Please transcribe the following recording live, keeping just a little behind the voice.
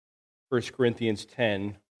1 Corinthians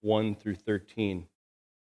 10, 1 through 13.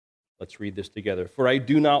 Let's read this together. For I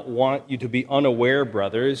do not want you to be unaware,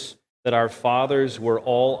 brothers, that our fathers were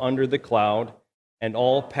all under the cloud, and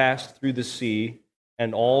all passed through the sea,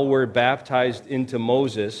 and all were baptized into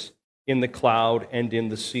Moses in the cloud and in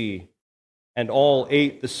the sea. And all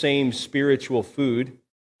ate the same spiritual food,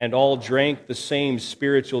 and all drank the same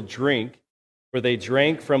spiritual drink, for they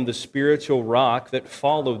drank from the spiritual rock that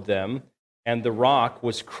followed them, and the rock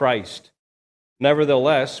was Christ.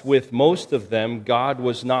 Nevertheless, with most of them God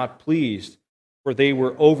was not pleased, for they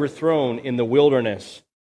were overthrown in the wilderness.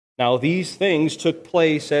 Now these things took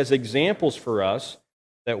place as examples for us,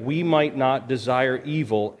 that we might not desire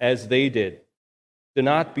evil as they did. Do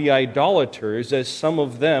not be idolaters, as some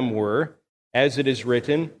of them were. As it is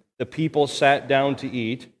written, the people sat down to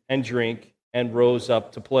eat and drink and rose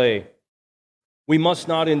up to play. We must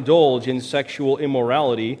not indulge in sexual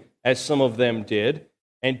immorality, as some of them did,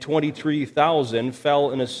 and 23,000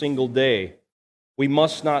 fell in a single day. We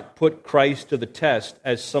must not put Christ to the test,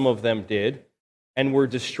 as some of them did, and were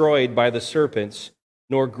destroyed by the serpents,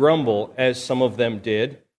 nor grumble, as some of them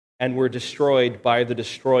did, and were destroyed by the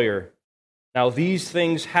destroyer. Now these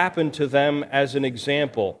things happened to them as an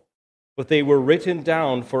example, but they were written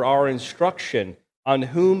down for our instruction, on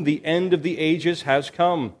whom the end of the ages has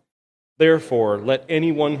come. Therefore, let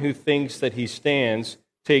anyone who thinks that he stands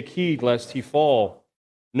take heed lest he fall.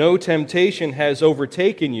 No temptation has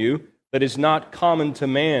overtaken you that is not common to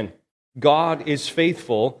man. God is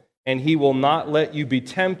faithful, and he will not let you be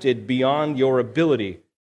tempted beyond your ability.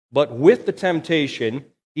 But with the temptation,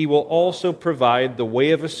 he will also provide the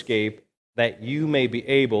way of escape, that you may be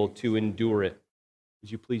able to endure it.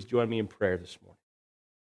 Would you please join me in prayer this morning?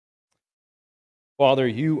 Father,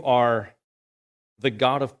 you are the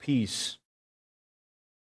God of peace.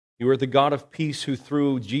 You are the God of peace who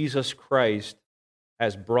through Jesus Christ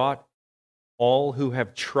has brought all who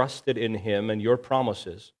have trusted in him and your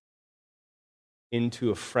promises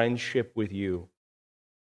into a friendship with you.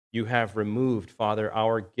 You have removed, Father,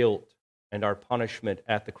 our guilt and our punishment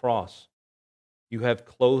at the cross. You have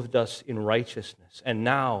clothed us in righteousness, and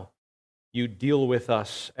now you deal with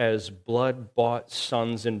us as blood-bought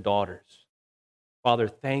sons and daughters. Father,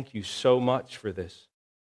 thank you so much for this.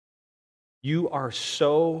 You are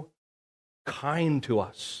so kind to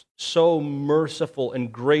us, so merciful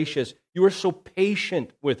and gracious. You are so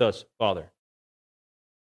patient with us, Father.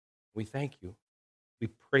 We thank you. We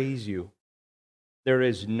praise you. There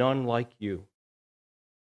is none like you.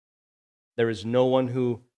 There is no one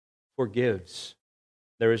who forgives.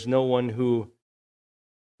 There is no one who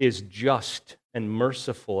is just and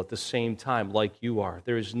merciful at the same time like you are.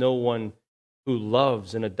 There is no one who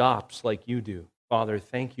loves and adopts like you do. Father,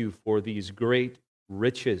 thank you for these great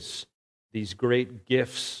riches, these great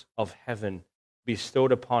gifts of heaven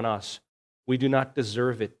bestowed upon us. We do not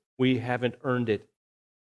deserve it. We haven't earned it.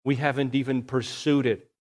 We haven't even pursued it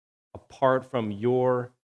apart from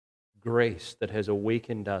your grace that has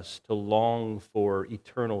awakened us to long for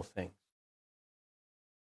eternal things.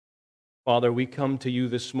 Father, we come to you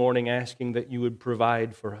this morning asking that you would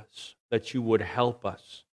provide for us, that you would help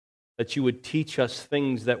us, that you would teach us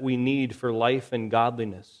things that we need for life and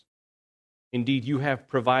godliness. Indeed, you have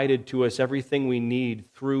provided to us everything we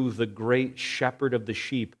need through the great shepherd of the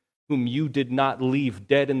sheep, whom you did not leave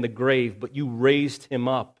dead in the grave, but you raised him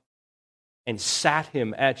up and sat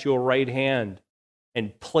him at your right hand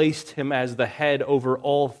and placed him as the head over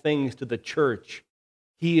all things to the church.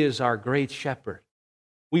 He is our great shepherd.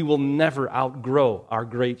 We will never outgrow our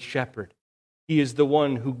great shepherd. He is the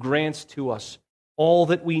one who grants to us all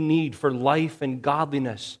that we need for life and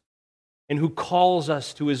godliness, and who calls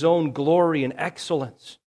us to his own glory and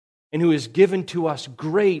excellence, and who has given to us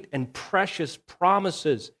great and precious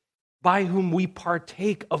promises, by whom we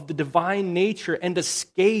partake of the divine nature and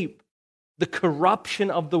escape the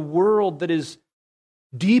corruption of the world that is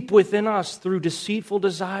deep within us through deceitful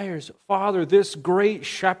desires. Father, this great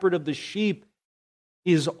shepherd of the sheep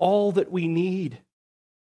is all that we need,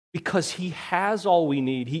 because he has all we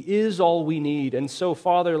need. He is all we need. And so,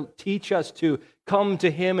 Father, teach us to come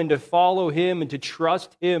to him and to follow him and to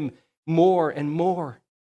trust him more and more.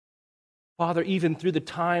 Father, even through the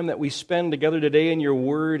time that we spend together today in your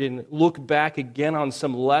word and look back again on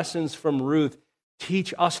some lessons from Ruth,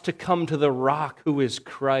 teach us to come to the rock who is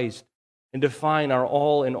Christ and to find our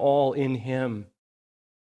all in him.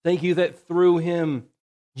 Thank you that through him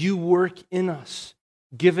you work in us,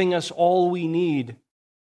 giving us all we need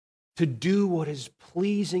to do what is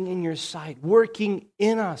pleasing in your sight, working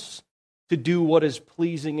in us to do what is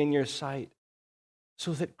pleasing in your sight,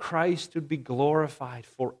 so that Christ would be glorified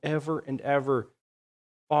forever and ever.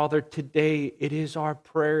 Father, today it is our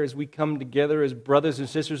prayer as we come together as brothers and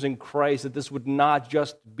sisters in Christ that this would not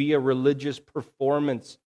just be a religious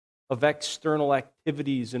performance of external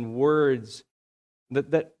activities and words,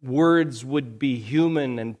 that words would be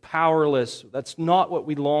human and powerless. That's not what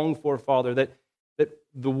we long for, Father, that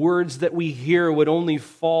the words that we hear would only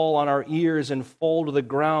fall on our ears and fall to the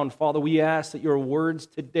ground. Father, we ask that your words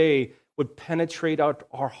today would penetrate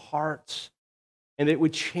our hearts, and that it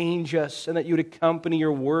would change us, and that you would accompany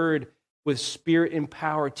your word with spirit and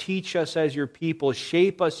power. Teach us as your people.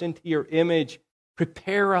 Shape us into your image.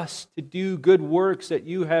 Prepare us to do good works that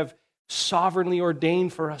you have sovereignly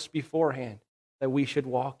ordained for us beforehand that we should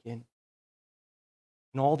walk in.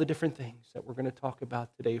 And all the different things that we're going to talk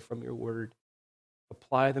about today from your word,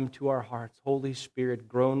 apply them to our hearts. Holy Spirit,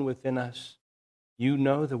 grown within us, you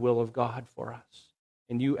know the will of God for us,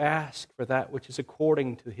 and you ask for that which is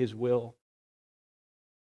according to his will.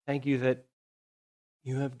 Thank you that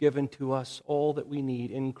you have given to us all that we need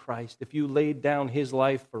in Christ. If you laid down his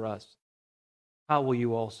life for us, how will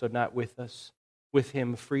you also not with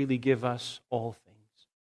him freely give us all things?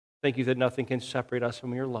 Thank you that nothing can separate us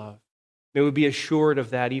from your love. May we be assured of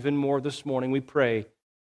that even more this morning. We pray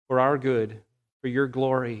for our good, for your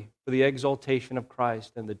glory, for the exaltation of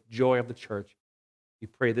Christ and the joy of the church. We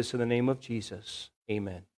pray this in the name of Jesus.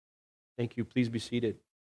 Amen. Thank you. Please be seated.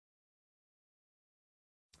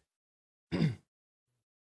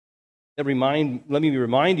 Let me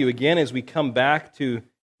remind you again as we come back to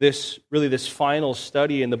this final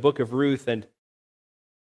study in the book of Ruth. And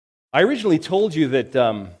I originally told you that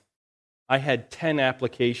I had 10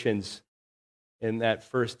 applications in that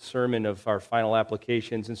first sermon of our final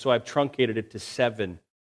applications, and so I've truncated it to 7.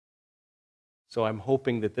 So I'm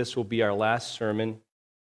hoping that this will be our last sermon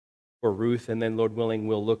for Ruth, and then, Lord willing,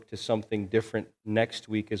 we'll look to something different next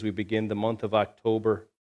week as we begin the month of October.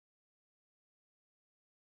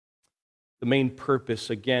 The main purpose,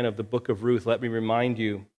 again, of the book of Ruth, let me remind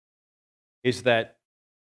you, is that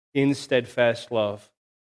in steadfast love,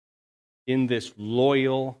 in this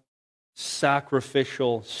loyal,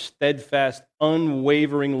 sacrificial, steadfast,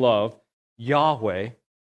 unwavering love, Yahweh,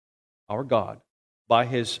 our God, by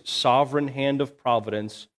his sovereign hand of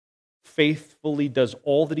providence, faithfully does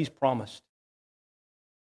all that he's promised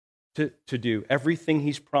to do, everything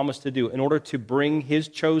he's promised to do in order to bring his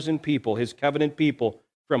chosen people, his covenant people,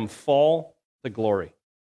 from fall to glory,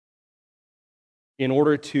 in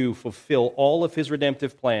order to fulfill all of his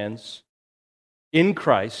redemptive plans in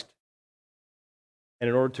Christ, and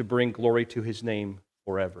in order to bring glory to his name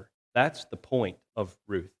forever. That's the point of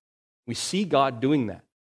Ruth. We see God doing that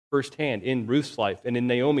firsthand in Ruth's life, and in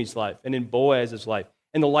Naomi's life, and in Boaz's life,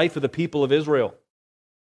 and the life of the people of Israel.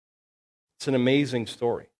 It's an amazing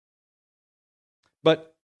story.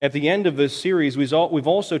 But at the end of this series, we've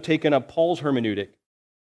also taken up Paul's hermeneutic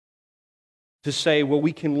to say, well,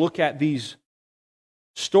 we can look at these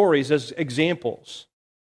stories as examples.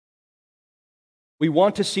 We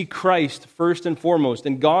want to see Christ first and foremost,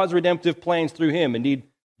 and God's redemptive plans through him. Indeed,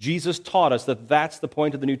 Jesus taught us that that's the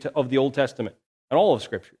point of the Old Testament and all of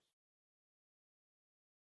Scripture.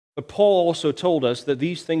 But Paul also told us that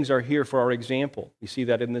these things are here for our example. We see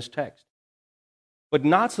that in this text. But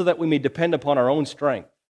not so that we may depend upon our own strength,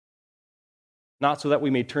 not so that we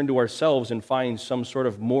may turn to ourselves and find some sort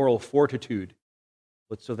of moral fortitude,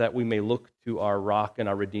 but so that we may look to our rock and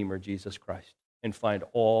our Redeemer, Jesus Christ, and find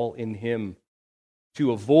all in him,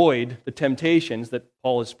 to avoid the temptations that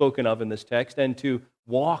Paul has spoken of in this text, and to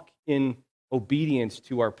walk in obedience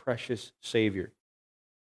to our precious Savior.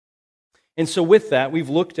 And so with that, we've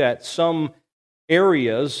looked at some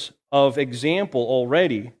areas of example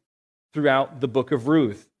already throughout the book of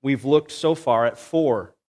Ruth. We've looked so far at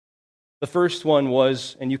 4. The first one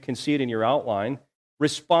was, and you can see it in your outline,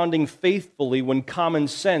 responding faithfully when common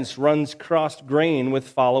sense runs cross-grain with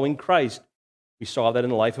following Christ. We saw that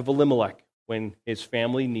in the life of Elimelech, when his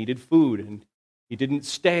family needed food, and he didn't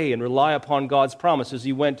stay and rely upon God's promises.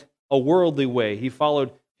 He went a worldly way. He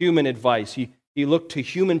followed human advice. He looked to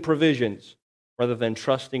human provisions rather than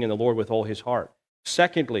trusting in the Lord with all his heart.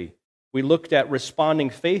 Secondly, we looked at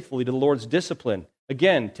responding faithfully to the Lord's discipline.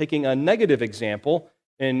 Again, taking a negative example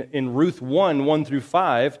in Ruth 1 through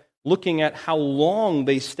 5, looking at how long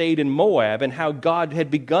they stayed in Moab and how God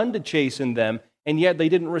had begun to chasten them, and yet they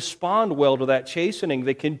didn't respond well to that chastening.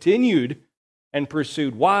 They continued and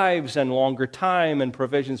pursued wives and longer time and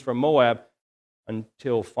provisions from Moab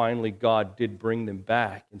until finally God did bring them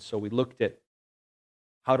back. And so we looked at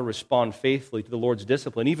how to respond faithfully to the Lord's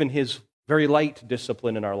discipline, even his very light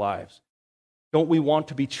discipline in our lives. Don't we want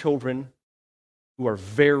to be children who are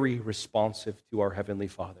very responsive to our Heavenly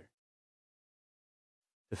Father?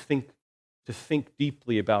 To think to think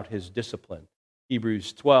deeply about his discipline.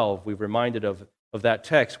 Hebrews 12, we're reminded of that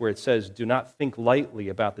text where it says, do not think lightly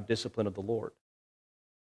about the discipline of the Lord,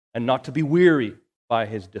 and not to be weary by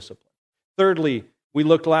his discipline. Thirdly, we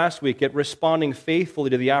looked last week at responding faithfully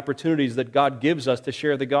to the opportunities that God gives us to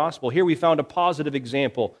share the gospel. Here we found a positive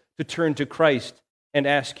example to turn to Christ and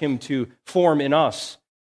ask him to form in us.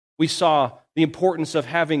 We saw the importance of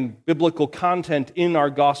having biblical content in our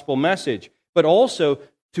gospel message, but also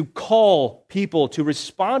to call people to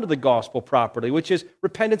respond to the gospel properly, which is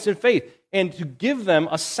repentance and faith, and to give them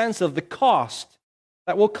a sense of the cost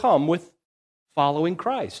that will come with following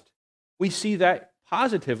Christ. We see that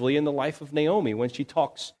positively in the life of Naomi when she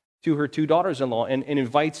talks to her two daughters-in-law and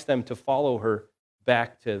invites them to follow her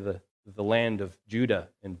back to the land of Judah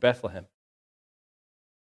and Bethlehem.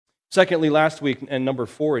 Secondly, last week, and number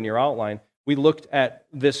 4 in your outline, we looked at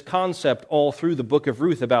this concept all through the book of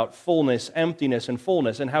Ruth about fullness, emptiness, and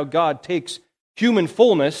fullness, and how God takes human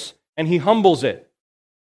fullness and he humbles it.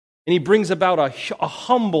 And he brings about a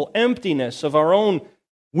humble emptiness of our own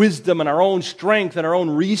wisdom and our own strength and our own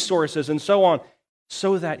resources and so on,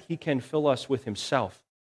 so that he can fill us with himself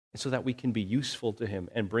and so that we can be useful to him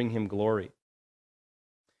and bring him glory.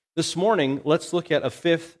 This morning, let's look at a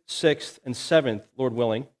 5th, 6th, and 7th, Lord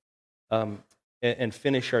willing, and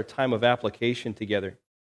finish our time of application together.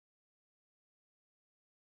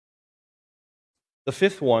 The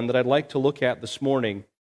 5th one that I'd like to look at this morning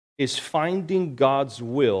is finding God's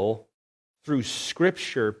will through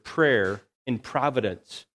Scripture, prayer, and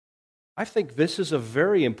providence. I think this is a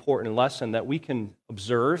very important lesson that we can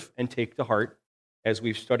observe and take to heart as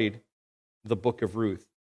we've studied the book of Ruth.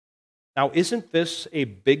 Now, isn't this a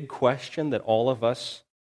big question that all of us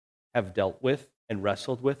have dealt with and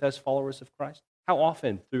wrestled with as followers of Christ? How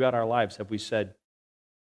often throughout our lives have we said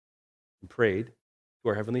and prayed to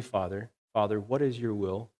our Heavenly Father, Father, what is your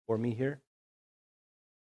will for me here?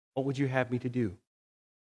 What would you have me to do?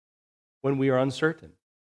 When we are uncertain.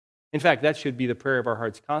 In fact, that should be the prayer of our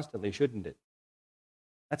hearts constantly, shouldn't it?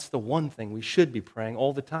 That's the one thing we should be praying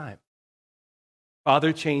all the time.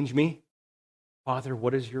 Father, change me. Father,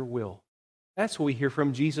 what is your will? That's what we hear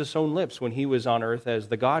from Jesus' own lips when he was on earth as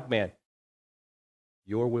the God-man.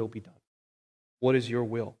 Your will be done. What is your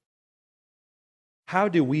will? How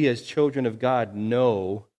do we as children of God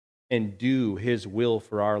know and do his will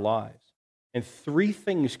for our lives? And 3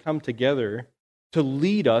 things come together to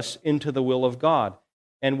lead us into the will of God.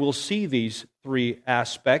 And we'll see these 3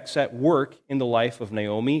 aspects at work in the life of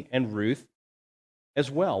Naomi and Ruth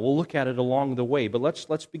as well. We'll look at it along the way, but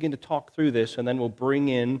let's begin to talk through this, and then we'll bring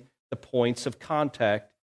in the points of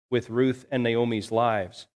contact with Ruth and Naomi's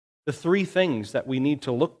lives. The 3 things that we need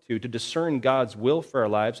to look to discern God's will for our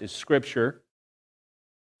lives is Scripture,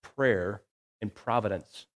 prayer, and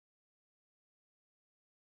providence.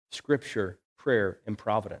 Scripture, prayer, and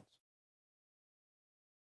providence.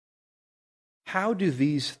 How do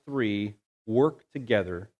these 3 work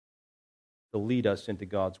together to lead us into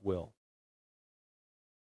God's will?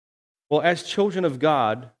 Well, as children of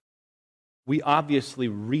God, we obviously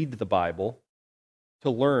read the Bible to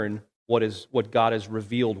learn what God has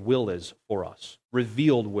revealed will is for us.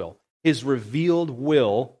 Revealed will. His revealed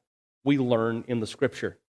will we learn in the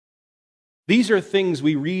Scripture. These are things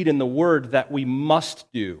we read in the Word that we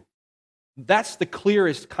must do. That's the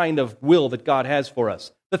clearest kind of will that God has for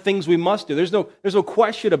us. The things we must do. There's no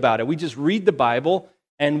question about it. We just read the Bible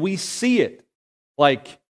and we see it.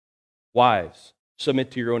 Like, wives,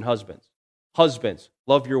 submit to your own husbands. Husbands,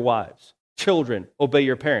 love your wives. Children, obey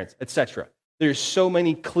your parents, etc. There's so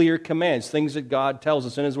many clear commands, things that God tells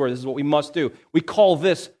us in his word. This is what we must do. We call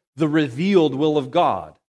this the revealed will of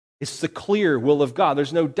God. It's the clear will of God.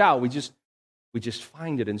 There's no doubt. We just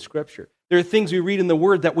find it in Scripture. There are things we read in the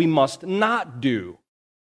Word that we must not do.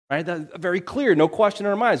 Right? That's very clear, no question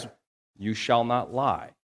in our minds. You shall not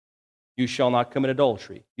lie. You shall not commit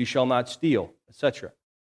adultery. You shall not steal, etc.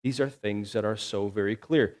 These are things that are so very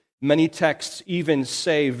clear. Many texts even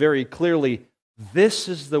say very clearly, this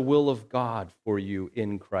is the will of God for you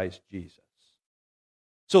in Christ Jesus.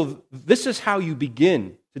 So this is how you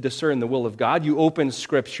begin to discern the will of God. You open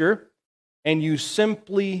Scripture and you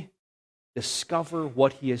simply discover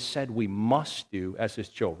what he has said we must do as his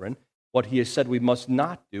children, what he has said we must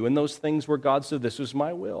not do, and those things where God said, this is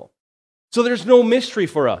my will. So there's no mystery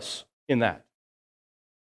for us in that.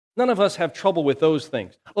 None of us have trouble with those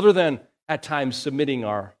things, other than at times submitting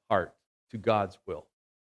our heart to God's will.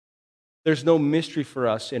 There's no mystery for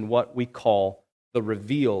us in what we call the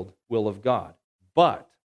revealed will of God. But,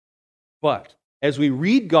 as we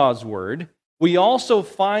read God's word, we also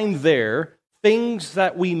find there things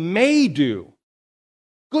that we may do,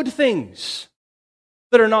 good things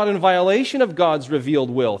that are not in violation of God's revealed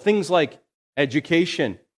will. Things like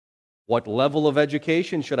education. What level of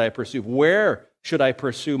education should I pursue? Where should I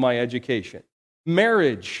pursue my education?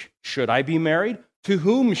 Marriage. Should I be married? To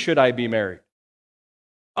whom should I be married?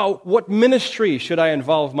 What ministry should I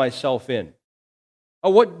involve myself in?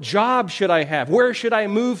 What job should I have? Where should I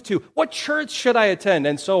move to? What church should I attend?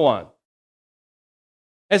 And so on.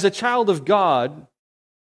 As a child of God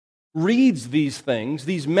reads these things,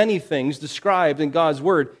 these many things described in God's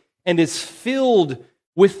Word, and is filled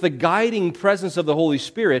with the guiding presence of the Holy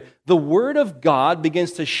Spirit, the Word of God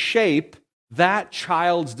begins to shape that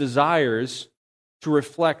child's desires to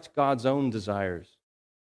reflect God's own desires.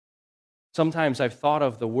 Sometimes I've thought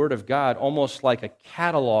of the Word of God almost like a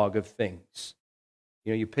catalog of things.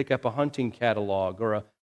 You pick up a hunting catalog or an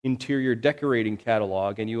interior decorating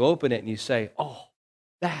catalog, and you open it and you say, oh,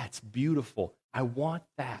 that's beautiful. I want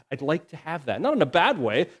that. I'd like to have that. Not in a bad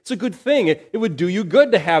way. It's a good thing. It would do you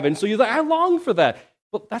good to have it. And so you're like, I long for that.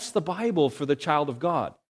 But that's the Bible for the child of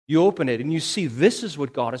God. You open it and you see this is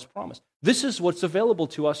what God has promised. This is what's available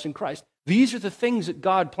to us in Christ. These are the things that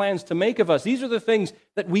God plans to make of us. These are the things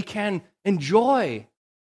that we can enjoy.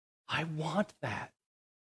 I want that.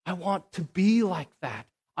 I want to be like that.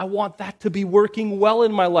 I want that to be working well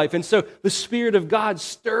in my life. And so the Spirit of God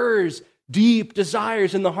stirs deep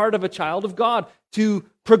desires in the heart of a child of God to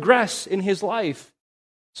progress in his life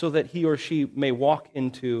so that he or she may walk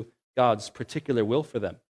into God's particular will for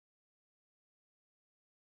them.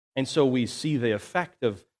 And so we see the effect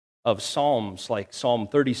of Psalms like Psalm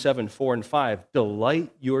 37, 4 and 5.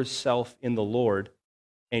 Delight yourself in the Lord,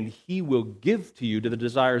 and he will give to you to the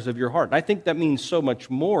desires of your heart. And I think that means so much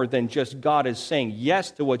more than just God is saying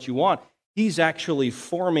yes to what you want. He's actually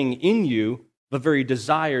forming in you the very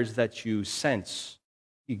desires that you sense.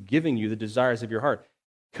 He's giving you the desires of your heart.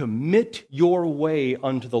 Commit your way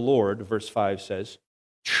unto the Lord, verse 5 says.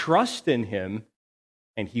 Trust in him,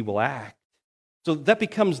 and he will act. So that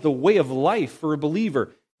becomes the way of life for a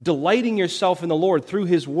believer. Delighting yourself in the Lord through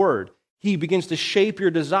his word. He begins to shape your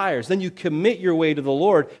desires. Then you commit your way to the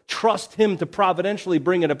Lord, trust him to providentially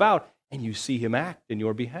bring it about, and you see him act in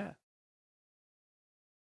your behalf.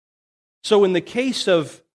 So in that case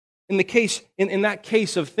of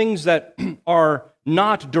things that are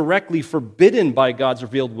not directly forbidden by God's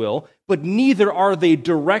revealed will, but neither are they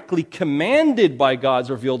directly commanded by God's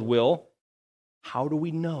revealed will, how do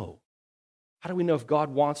we know? How do we know if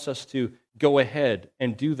God wants us to go ahead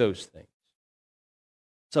and do those things?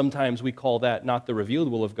 Sometimes we call that not the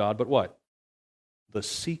revealed will of God, but what? The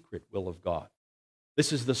secret will of God.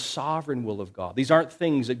 This is the sovereign will of God. These aren't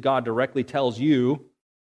things that God directly tells you,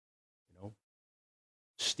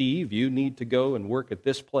 Steve, you need to go and work at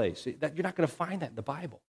this place. You're not going to find that in the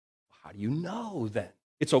Bible. How do you know then?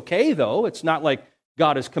 It's okay, though. It's not like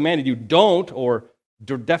God has commanded you don't or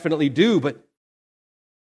definitely do, but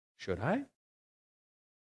should I?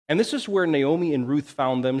 And this is where Naomi and Ruth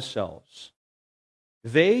found themselves.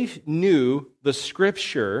 They knew the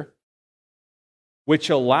Scripture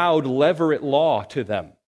which allowed levirate law to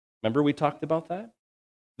them. Remember we talked about that?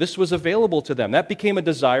 This was available to them. That became a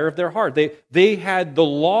desire of their heart. They had the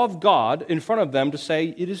law of God in front of them to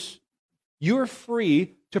say, you're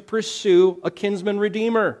free to pursue a kinsman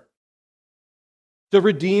redeemer, to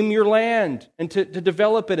redeem your land, and to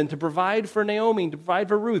develop it, and to provide for Naomi, and to provide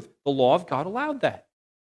for Ruth. The law of God allowed that.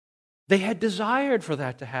 They had desired for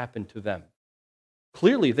that to happen to them.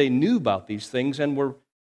 Clearly, they knew about these things, and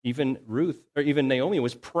even Naomi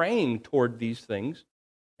was praying toward these things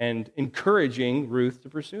and encouraging Ruth to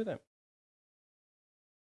pursue them.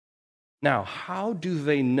 Now, how do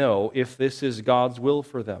they know if this is God's will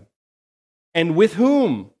for them? And with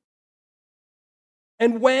whom?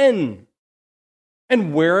 And when?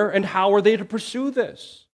 And where and how are they to pursue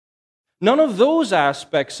this? None of those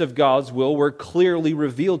aspects of God's will were clearly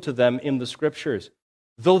revealed to them in the Scriptures,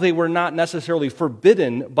 though they were not necessarily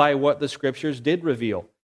forbidden by what the Scriptures did reveal.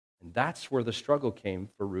 And that's where the struggle came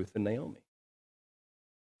for Ruth and Naomi.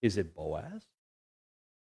 Is it Boaz?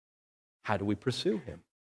 How do we pursue him?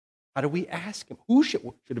 How do we ask him?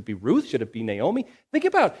 Should it be Ruth? Should it be Naomi?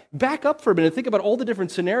 Back up for a minute. Think about all the different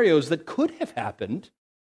scenarios that could have happened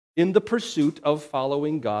in the pursuit of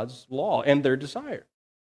following God's law and their desire.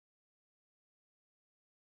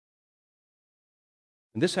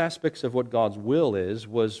 And this aspect of what God's will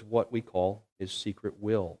was what we call his secret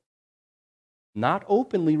will. Not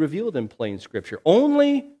openly revealed in plain Scripture.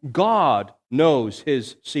 Only God knows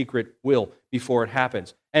his secret will before it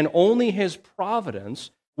happens. And only his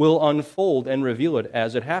providence will unfold and reveal it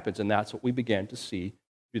as it happens. And that's what we began to see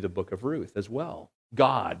through the book of Ruth as well.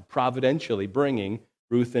 God providentially bringing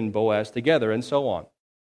Ruth and Boaz together and so on.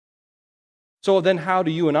 So then how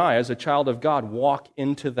do you and I, as a child of God, walk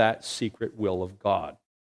into that secret will of God?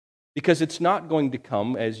 Because it's not going to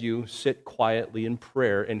come as you sit quietly in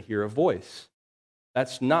prayer and hear a voice.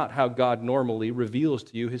 That's not how God normally reveals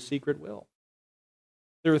to you his secret will.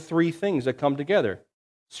 There are three things that come together: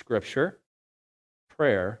 Scripture,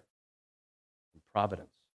 prayer, and providence.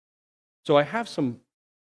 So I have some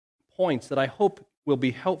points that I hope will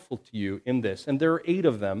be helpful to you in this, and there are 8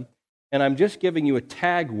 of them, and I'm just giving you a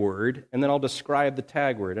tag word, and then I'll describe the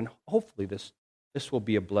tag word, and hopefully this will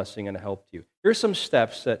be a blessing and a help to you. Here are some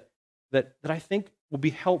steps that I think will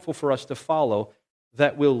be helpful for us to follow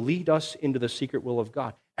that will lead us into the secret will of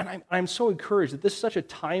God. And I'm so encouraged that this is such a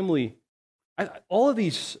timely, all of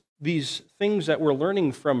these things that we're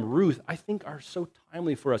learning from Ruth, I think are so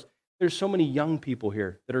timely for us. There's so many young people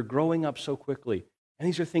here that are growing up so quickly, and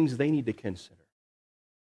these are things they need to consider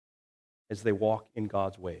as they walk in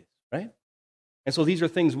God's ways, right? And so these are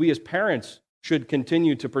things we as parents should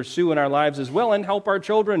continue to pursue in our lives as well, and help our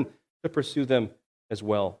children to pursue them as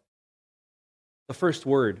well. The first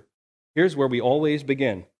word, here's where we always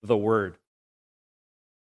begin, the Word.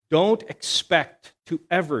 Don't expect to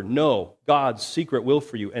ever know God's secret will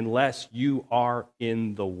for you unless you are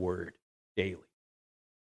in the Word daily.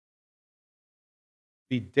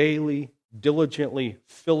 Be daily, diligently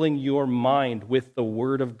filling your mind with the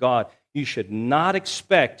Word of God. You should not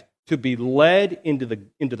expect to be led into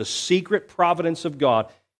the secret providence of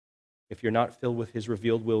God if you're not filled with his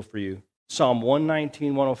revealed will for you. Psalm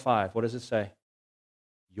 119, 105, what does it say?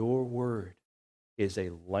 Your word is a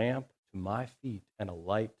lamp to my feet and a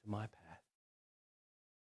light to my path.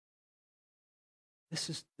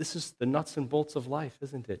 This is the nuts and bolts of life,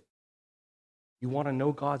 isn't it? You want to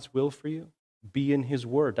know God's will for you? Be in his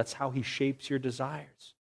word. That's how he shapes your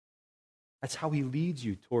desires. That's how he leads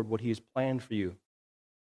you toward what he has planned for you.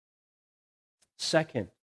 Second,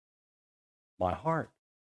 my heart.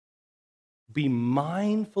 Be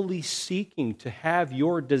mindfully seeking to have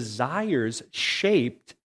your desires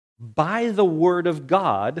shaped by the Word of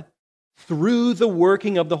God through the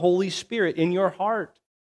working of the Holy Spirit in your heart.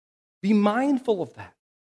 Be mindful of that.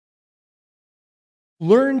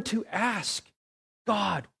 Learn to ask,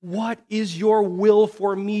 God, what is your will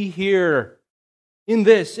for me here? In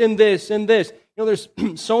this, in this, in this. You know, there's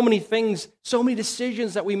so many things, so many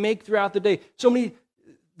decisions that we make throughout the day, so many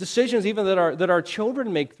decisions even that our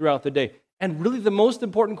children make throughout the day. And really the most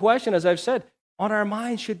important question, as I've said, on our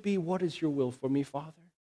minds should be, what is your will for me, Father?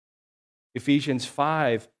 Ephesians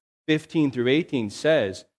 5, 15 through 18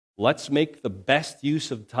 says, let's make the best use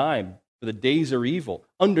of time, for the days are evil.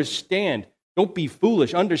 Understand, don't be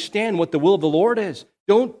foolish. Understand what the will of the Lord is.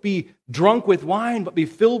 Don't be drunk with wine, but be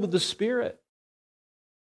filled with the Spirit.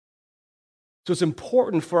 So it's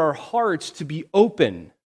important for our hearts to be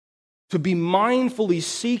open, to be mindfully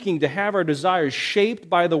seeking to have our desires shaped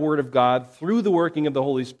by the Word of God through the working of the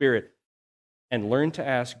Holy Spirit, and learn to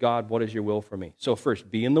ask God, what is your will for me? So first,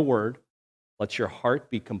 be in the Word. Let your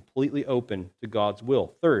heart be completely open to God's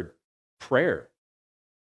will. Third, prayer.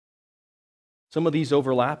 Some of these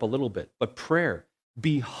overlap a little bit, but prayer.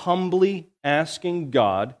 Be humbly asking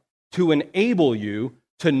God to enable you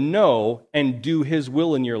to know and do his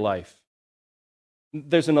will in your life.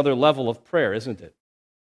 There's another level of prayer, isn't it?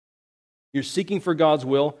 You're seeking for God's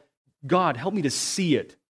will. God, help me to see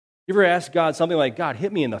it. You ever ask God something like, God,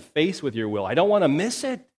 hit me in the face with your will. I don't want to miss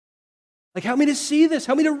it. Like, help me to see this.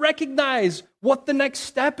 Help me to recognize what the next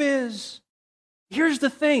step is. Here's the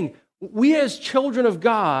thing. We as children of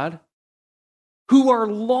God who are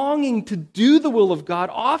longing to do the will of God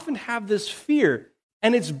often have this fear,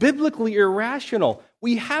 and it's biblically irrational.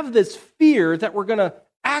 We have this fear that we're going to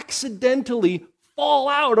accidentally fall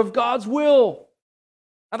out of God's will.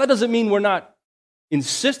 Now, that doesn't mean we're not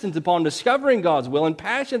insistent upon discovering God's will and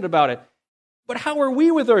passionate about it, but how are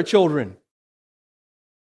we with our children?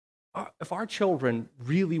 If our children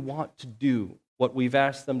really want to do what we've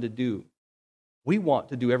asked them to do, we want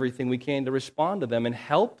to do everything we can to respond to them and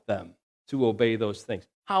help them to obey those things.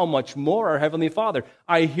 How much more our Heavenly Father?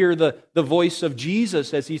 I hear the voice of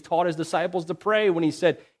Jesus as he taught his disciples to pray when he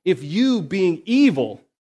said, if you, being evil,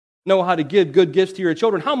 know how to give good gifts to your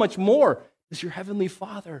children, how much more does your Heavenly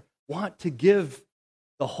Father want to give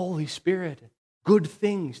the Holy Spirit good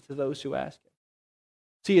things to those who ask him?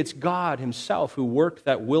 See, it's God himself who worked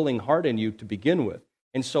that willing heart in you to begin with.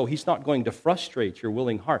 And so he's not going to frustrate your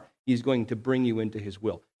willing heart. He's going to bring you into his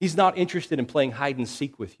will. He's not interested in playing hide and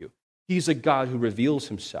seek with you. He's a God who reveals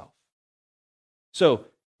himself. So,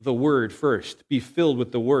 the Word first. Be filled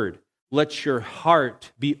with the Word. Let your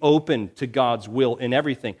heart be open to God's will in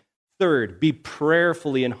everything. Third, be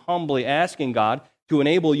prayerfully and humbly asking God to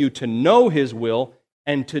enable you to know his will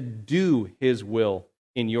and to do his will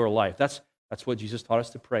in your life. That's what Jesus taught us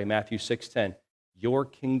to pray, Matthew 6:10. Your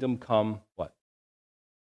kingdom come, what?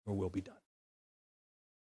 Your will be done.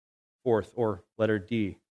 Fourth, or letter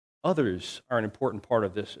D, others are an important part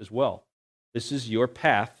of this as well. This is your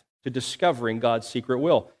path to discovering God's secret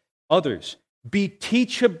will. Others, be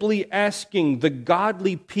teachably asking the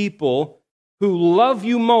godly people who love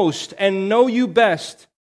you most and know you best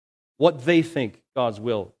what they think God's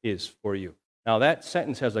will is for you. Now, that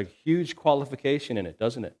sentence has a huge qualification in it,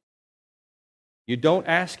 doesn't it? You don't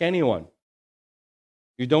ask anyone.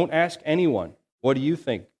 You don't ask anyone, what do you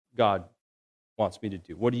think God wants me to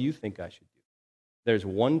do? What do you think I should do? There's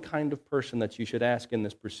one kind of person that you should ask in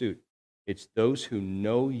this pursuit. It's those who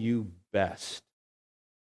know you best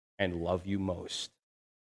and love you most.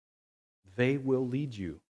 They will lead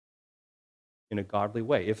you in a godly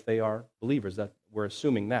way if they are believers. That we're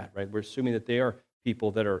assuming that, right? We're assuming that they are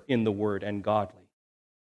people that are in the Word and godly.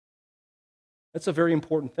 That's a very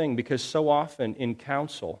important thing because so often in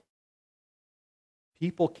counsel,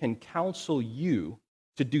 people can counsel you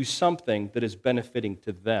to do something that is benefiting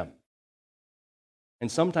to them.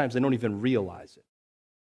 And sometimes they don't even realize it.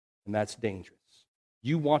 And that's dangerous.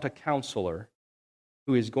 You want a counselor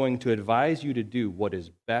who is going to advise you to do what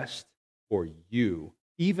is best for you,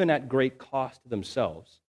 even at great cost to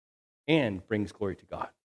themselves, and brings glory to God.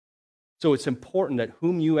 So it's important that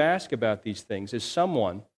whom you ask about these things is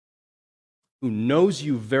someone who knows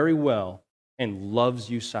you very well and loves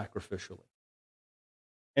you sacrificially.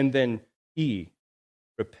 And then E,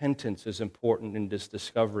 repentance is important in this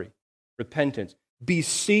discovery. Repentance. Be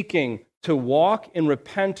seeking to walk in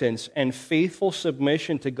repentance and faithful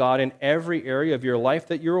submission to God in every area of your life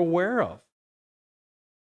that you're aware of.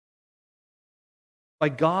 By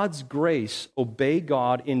God's grace, obey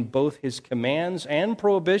God in both his commands and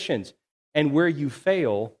prohibitions. And where you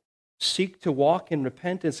fail, seek to walk in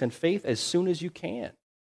repentance and faith as soon as you can.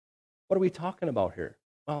 What are we talking about here?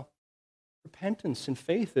 Well, repentance and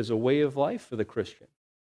faith is a way of life for the Christian.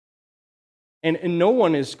 And no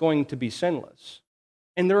one is going to be sinless.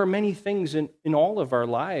 And there are many things in all of our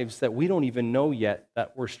lives that we don't even know yet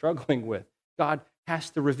that we're struggling with. God has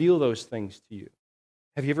to reveal those things to you.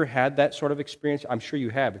 Have you ever had that sort of experience? I'm sure you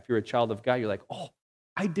have. If you're a child of God, you're like, oh,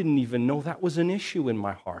 I didn't even know that was an issue in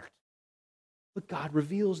my heart. But God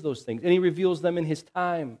reveals those things, and he reveals them in his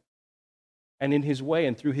time and in his way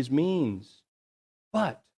and through his means.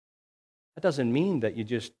 But that doesn't mean that you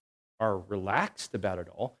just are relaxed about it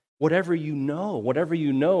all. Whatever you know, whatever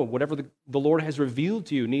the Lord has revealed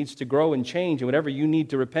to you needs to grow and change, and whatever you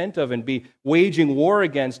need to repent of and be waging war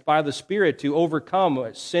against by the Spirit to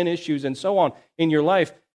overcome sin issues and so on in your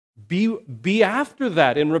life, be after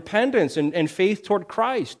that in repentance and faith toward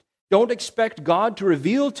Christ. Don't expect God to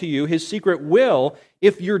reveal to you his secret will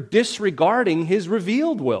if you're disregarding his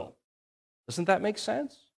revealed will. Doesn't that make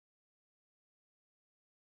sense?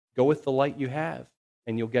 Go with the light you have,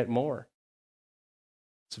 and you'll get more.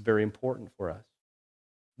 It's very important for us.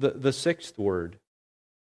 The sixth word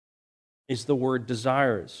is the word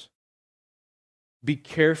desires. Be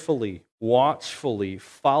carefully, watchfully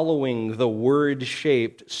following the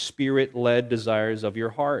word-shaped, spirit-led desires of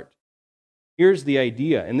your heart. Here's the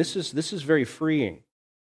idea, and this is very freeing.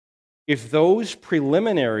 If those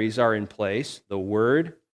preliminaries are in place, the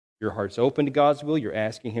word, your heart's open to God's will, you're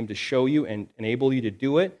asking him to show you and enable you to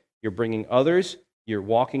do it, you're bringing others, you're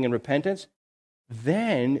walking in repentance,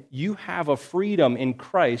 then you have a freedom in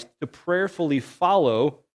Christ to prayerfully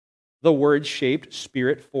follow the word-shaped,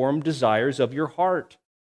 spirit-formed desires of your heart.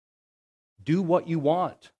 Do what you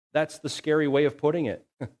want. That's the scary way of putting it.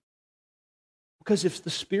 Because if the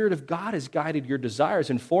Spirit of God has guided your desires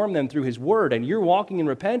and formed them through his word, and you're walking in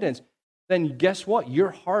repentance, then guess what? Your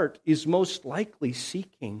heart is most likely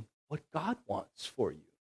seeking what God wants for you.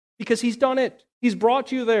 Because he's done it. He's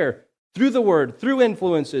brought you there through the word, through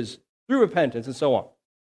influences, through repentance, and so on.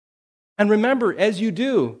 And remember, as you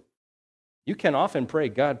do, you can often pray,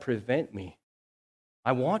 God, prevent me.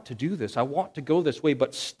 I want to do this. I want to go this way,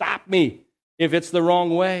 but stop me if it's the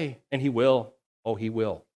wrong way. And he will. Oh, he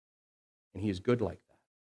will. And he is good like that.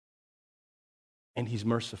 And he's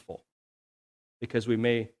merciful because we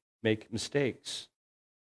may make mistakes,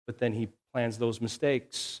 but then he plans those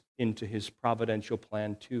mistakes into his providential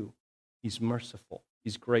plan too. He's merciful.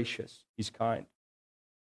 He's gracious. He's kind.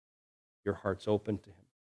 Your heart's open to him.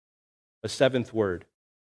 The seventh word,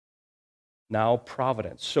 now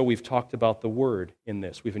providence. So we've talked about the word in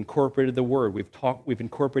this. We've incorporated the word. We've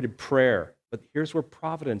incorporated prayer. But here's where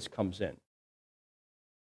providence comes in.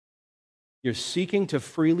 You're seeking to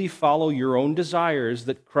freely follow your own desires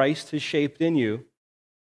that Christ has shaped in you,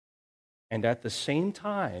 and at the same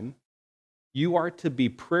time, You are to be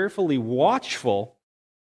prayerfully watchful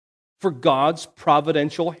for God's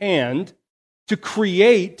providential hand to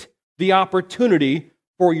create the opportunity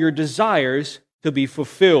for your desires to be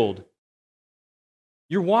fulfilled.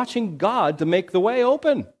 You're watching God to make the way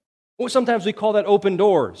open. Well, sometimes we call that open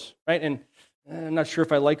doors, right? And I'm not sure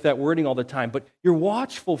if I like that wording all the time, but you're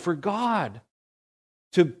watchful for God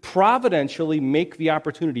to providentially make the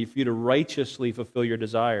opportunity for you to righteously fulfill your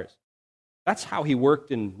desires. That's how he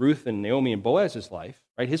worked in Ruth and Naomi and Boaz's life,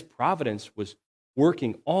 right? His providence was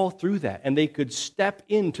working all through that, and they could step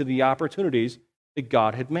into the opportunities that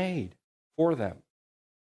God had made for them.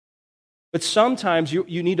 But sometimes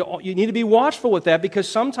you need to be watchful with that, because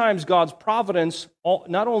sometimes God's providence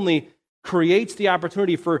not only creates the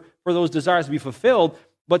opportunity for those desires to be fulfilled,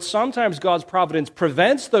 but sometimes God's providence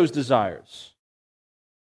prevents those desires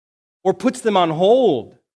or puts them on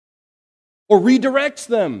hold or redirects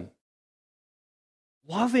them.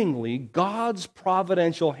 Lovingly, God's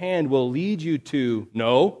providential hand will lead you to,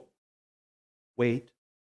 no, wait,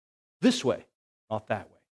 this way, not that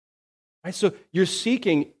way. Right? So you're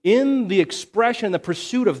seeking in the expression, the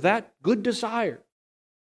pursuit of that good desire,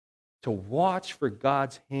 to watch for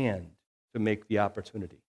God's hand to make the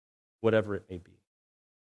opportunity, whatever it may be.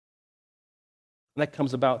 And that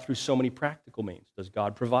comes about through so many practical means. Does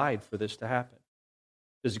God provide for this to happen?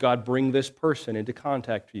 Does God bring this person into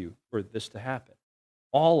contact with you for this to happen?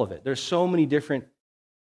 All of it. There's so many different,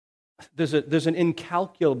 there's an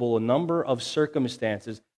incalculable number of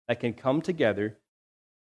circumstances that can come together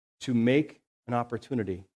to make an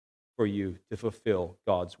opportunity for you to fulfill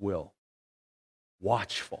God's will.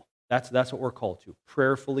 Watchful. That's what we're called to.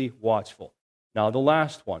 Prayerfully watchful. Now the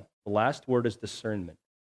last one. The last word is discernment.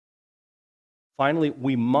 Finally,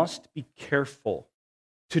 we must be careful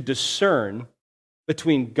to discern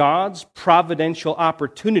between God's providential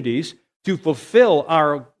opportunities to fulfill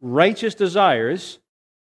our righteous desires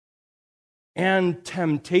and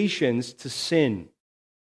temptations to sin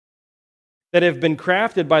that have been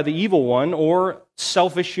crafted by the evil one or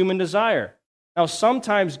selfish human desire. Now,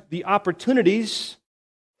 sometimes the opportunities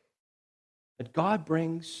that God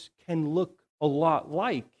brings can look a lot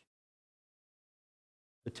like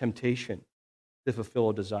the temptation to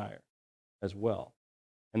fulfill a desire as well.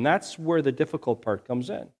 And that's where the difficult part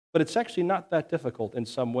comes in. But it's actually not that difficult in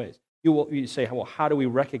some ways. You say, well, how do we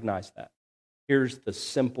recognize that? Here's the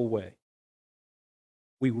simple way.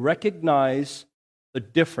 We recognize the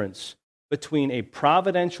difference between a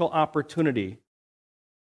providential opportunity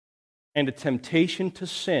and a temptation to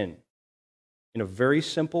sin in a very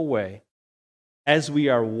simple way. As we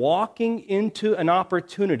are walking into an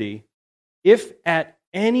opportunity, if at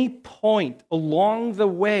any point along the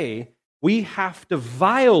way we have to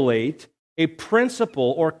violate a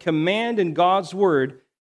principle or command in God's Word,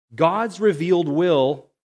 God's revealed will,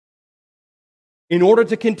 in order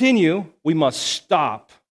to continue, we must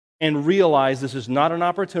stop and realize this is not an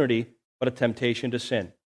opportunity, but a temptation to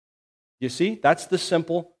sin. You see, that's the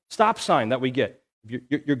simple stop sign that we get.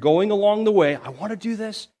 You're going along the way, I want to do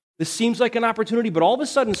this. This seems like an opportunity, but all of a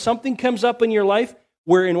sudden something comes up in your life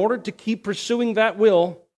where in order to keep pursuing that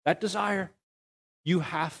will, that desire, you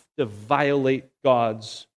have to violate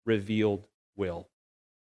God's revealed will.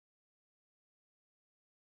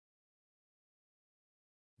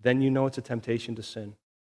 Then you know it's a temptation to sin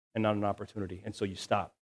and not an opportunity. And so you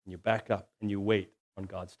stop and you back up and you wait on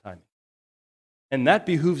God's timing. And that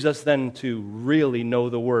behooves us then to really know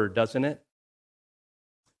the Word, doesn't it?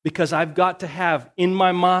 Because I've got to have in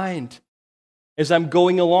my mind, as I'm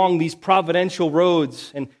going along these providential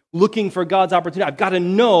roads and looking for God's opportunity, I've got to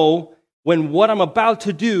know when what I'm about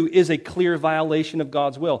to do is a clear violation of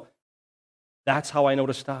God's will. That's how I know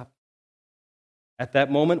to stop. At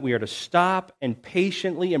that moment, we are to stop and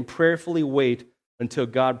patiently and prayerfully wait until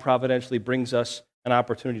God providentially brings us an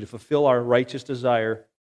opportunity to fulfill our righteous desire,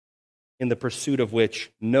 in the pursuit of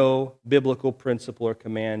which no biblical principle or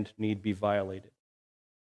command need be violated.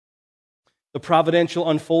 The providential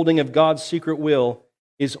unfolding of God's secret will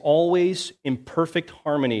is always in perfect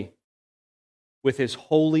harmony with His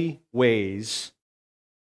holy ways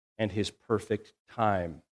and His perfect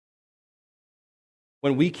time.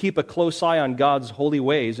 When we keep a close eye on God's holy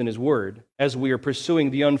ways and His Word, as we are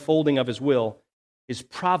pursuing the unfolding of His will, His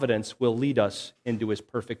providence will lead us into His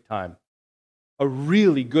perfect time. A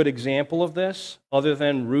really good example of this, other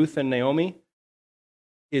than Ruth and Naomi,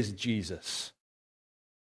 is Jesus.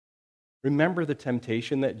 Remember the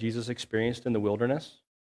temptation that Jesus experienced in the wilderness?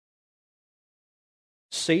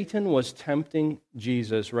 Satan was tempting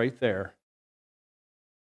Jesus right there.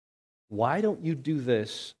 Why don't you do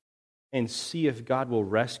this and see if God will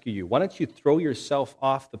rescue you? Why don't you throw yourself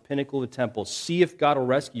off the pinnacle of the temple? See if God will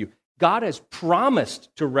rescue you. God has promised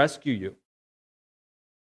to rescue you.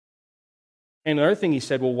 And another thing he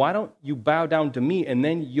said, well, why don't you bow down to me and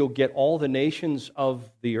then you'll get all the nations of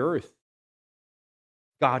the earth?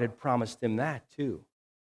 God had promised him that too.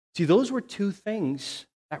 See, those were two things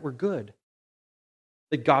that were good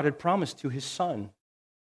that God had promised to his son.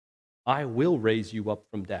 I will raise you up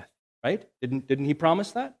from death, right? Didn't he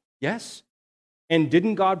promise that? Yes. And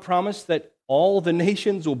didn't God promise that all the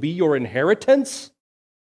nations will be your inheritance?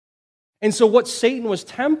 And so what Satan was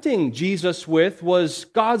tempting Jesus with was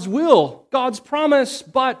God's will, God's promise,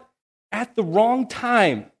 but at the wrong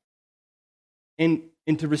time and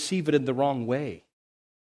to receive it in the wrong way.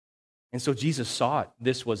 And so Jesus saw it.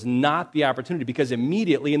 This was not the opportunity because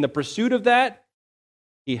immediately in the pursuit of that,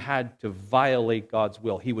 he had to violate God's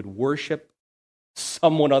will. He would worship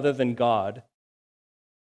someone other than God,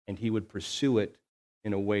 and he would pursue it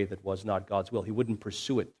in a way that was not God's will. He wouldn't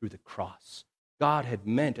pursue it through the cross. God had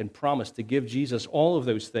meant and promised to give Jesus all of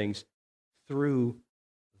those things through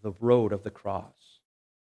the road of the cross.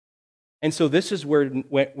 And so this is where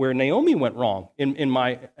Naomi went wrong, in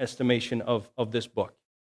my estimation of this book.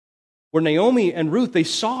 Where Naomi and Ruth, they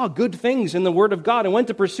saw good things in the Word of God and went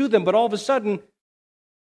to pursue them, but all of a sudden,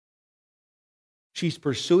 she's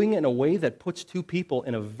pursuing it in a way that puts two people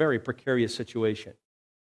in a very precarious situation.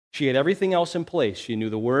 She had everything else in place. She knew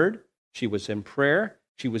the Word. She was in prayer.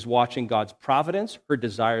 She was watching God's providence. Her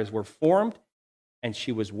desires were formed, and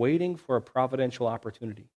she was waiting for a providential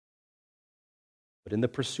opportunity. But in the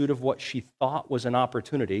pursuit of what she thought was an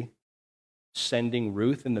opportunity, sending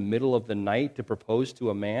Ruth in the middle of the night to propose to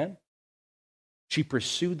a man, she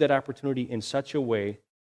pursued that opportunity in such a way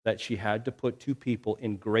that she had to put two people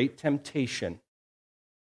in great temptation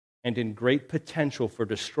and in great potential for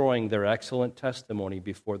destroying their excellent testimony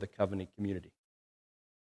before the covenant community.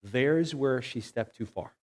 There's where she stepped too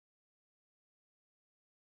far.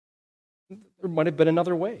 There might have been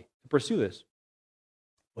another way to pursue this.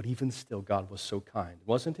 But even still, God was so kind,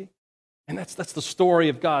 wasn't he? And that's the story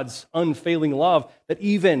of God's unfailing love, that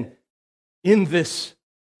even in this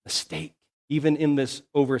mistake, even in this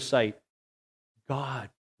oversight, God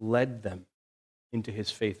led them into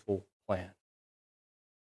his faithful plan.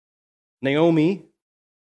 Naomi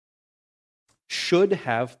should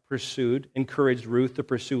have encouraged Ruth to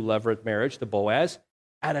pursue levirate marriage to Boaz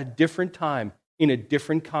at a different time, in a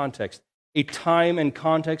different context, a time and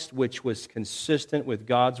context which was consistent with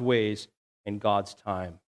God's ways and God's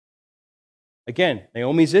time. Again,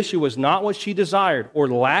 Naomi's issue was not what she desired, or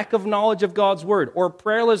lack of knowledge of God's word, or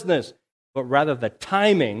prayerlessness, but rather the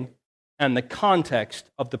timing and the context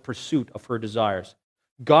of the pursuit of her desires.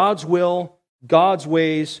 God's will, God's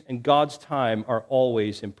ways, and God's time are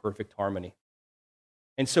always in perfect harmony.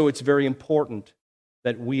 And so it's very important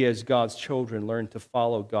that we as God's children learn to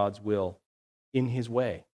follow God's will in his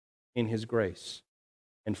way, in his grace,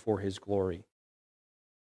 and for his glory.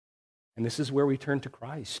 And this is where we turn to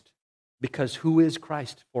Christ, because who is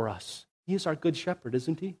Christ for us? He is our good shepherd,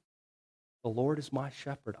 isn't he? The Lord is my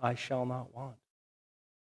shepherd, I shall not want.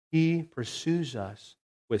 He pursues us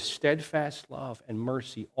with steadfast love and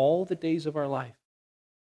mercy all the days of our life.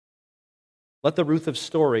 Let the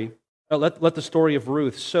story of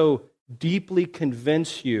Ruth so deeply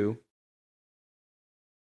convince you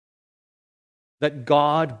that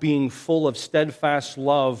God, being full of steadfast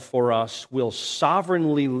love for us, will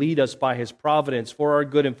sovereignly lead us by his providence for our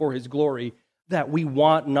good and for his glory, that we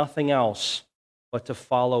want nothing else but to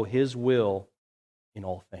follow his will in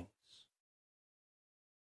all things.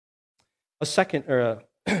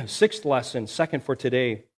 Sixth lesson, second for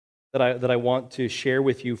today, that I want to share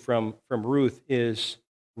with you from Ruth is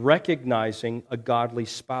recognizing a godly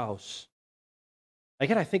spouse.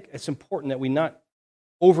 Again, I think it's important that we not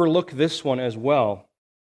overlook this one as well.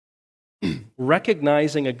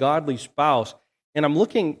 Recognizing a godly spouse. And I'm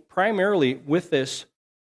looking primarily with this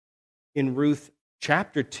in Ruth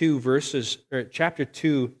chapter 2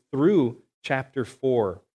 through chapter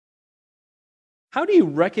 4. How do you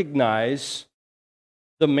recognize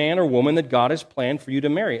the man or woman that God has planned for you to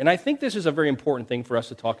marry? And I think this is a very important thing for us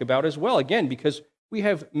to talk about as well, again, because we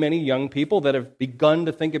have many young people that have begun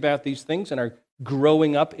to think about these things and are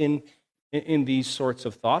growing up in these sorts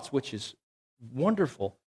of thoughts, which is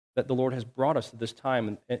wonderful that the Lord has brought us to this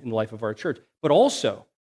time in the life of our church. But also,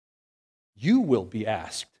 you will be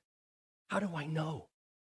asked, how do I know?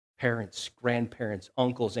 Parents, grandparents,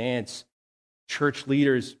 uncles, aunts, church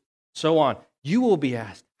leaders, so on. You will be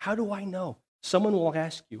asked, how do I know? Someone will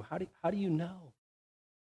ask you, how do you know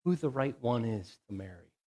who the right one is to marry?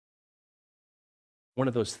 One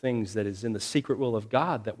of those things that is in the secret will of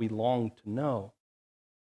God that we long to know.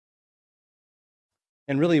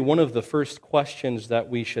 And really, one of the first questions that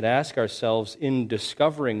we should ask ourselves in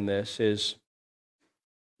discovering this is,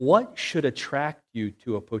 what should attract you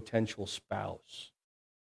to a potential spouse?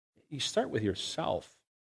 You start with yourself.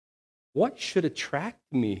 What should attract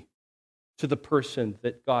me to the person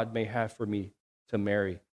that God may have for me to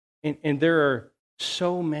marry? And there are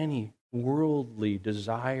so many worldly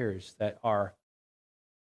desires that are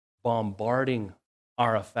bombarding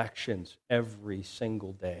our affections every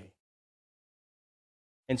single day.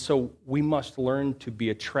 And so we must learn to be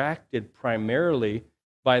attracted primarily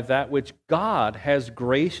by that which God has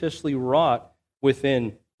graciously wrought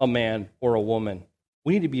within a man or a woman.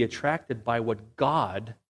 We need to be attracted by what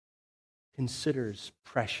God considers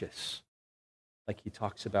precious, like he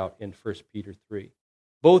talks about in 1 Peter 3.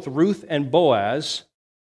 Both Ruth and Boaz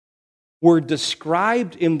were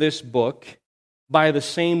described in this book by the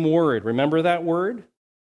same word. Remember that word?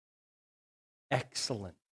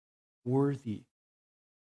 Excellent, worthy.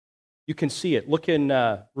 You can see it. Look in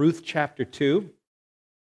Ruth chapter 2,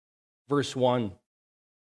 verse 1.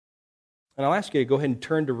 And I'll ask you to go ahead and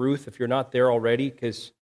turn to Ruth if you're not there already,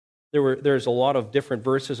 because there's a lot of different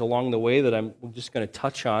verses along the way that I'm just going to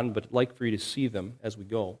touch on, but I'd like for you to see them as we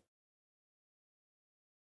go.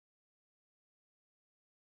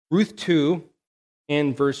 Ruth 2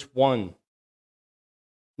 and verse 1.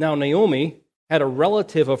 Now Naomi had a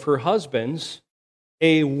relative of her husband's,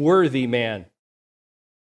 a worthy man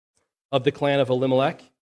of the clan of Elimelech,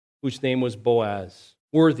 whose name was Boaz.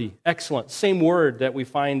 Worthy, excellent. Same word that we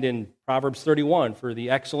find in Proverbs 31 for the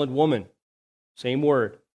excellent woman. Same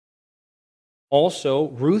word. Also,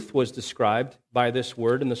 Ruth was described by this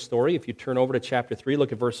word in the story. If you turn over to chapter 3,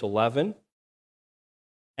 look at verse 11.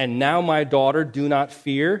 And now, my daughter, do not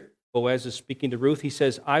fear. Boaz is speaking to Ruth. He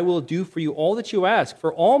says, I will do for you all that you ask,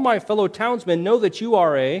 for all my fellow townsmen know that you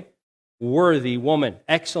are a worthy woman.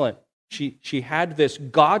 Excellent. She had this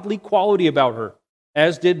godly quality about her,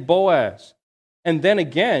 as did Boaz. And then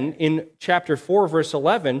again, in chapter 4, verse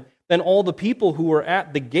 11, then all the people who were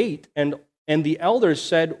at the gate and the elders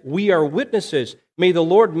said, we are witnesses. May the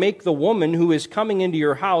Lord make the woman who is coming into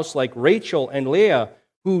your house like Rachel and Leah,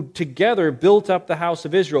 who together built up the house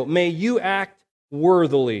of Israel. May you act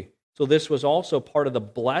worthily. So this was also part of the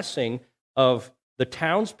blessing of the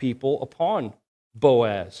townspeople upon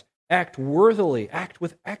Boaz. Act worthily, act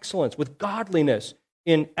with excellence, with godliness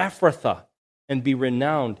in Ephrathah, and be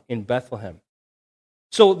renowned in Bethlehem.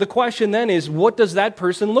 So the question then is, what does that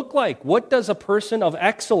person look like? What does a person of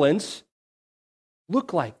excellence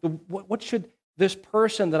look like? What should this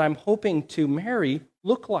person that I'm hoping to marry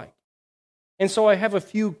look like? And so I have a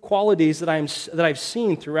few qualities that I've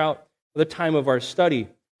seen throughout the time of our study.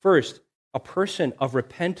 First, a person of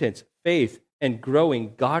repentance, faith, and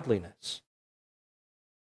growing godliness.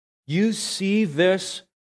 You see this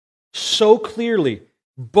so clearly.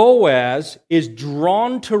 Boaz is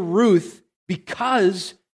drawn to Ruth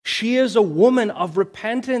because she is a woman of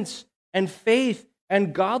repentance and faith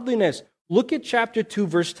and godliness. Look at chapter 2,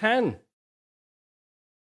 verse 10.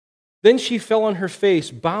 Then she fell on her face,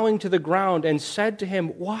 bowing to the ground, and said to him,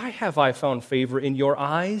 why have I found favor in your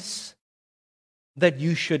eyes, that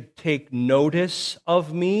you should take notice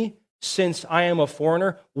of me, since I am a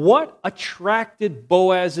foreigner? What attracted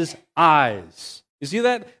Boaz's eyes? You see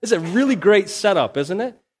that? It's a really great setup, isn't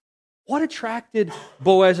it? What attracted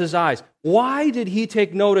Boaz's eyes? Why did he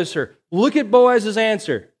take notice of her? Look at Boaz's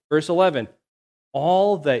answer. Verse 11.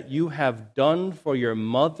 All that you have done for your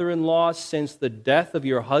mother-in-law since the death of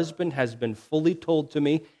your husband has been fully told to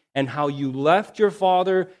me, and how you left your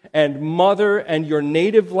father and mother and your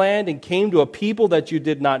native land and came to a people that you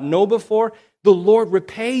did not know before. The Lord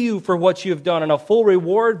repay you for what you have done, and a full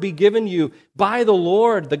reward be given you by the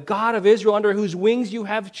Lord, the God of Israel, under whose wings you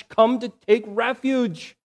have come to take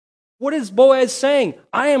refuge. What is Boaz saying?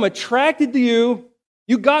 I am attracted to you.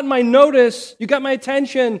 You got my notice. You got my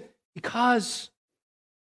attention because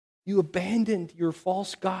you abandoned your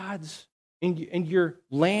false gods and your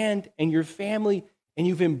land and your family, and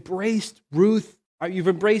you've embraced Ruth, you've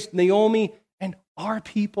embraced Naomi and our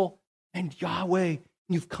people and Yahweh.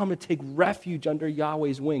 You've come to take refuge under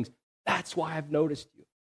Yahweh's wings. That's why I've noticed you.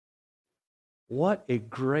 What a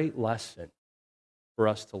great lesson for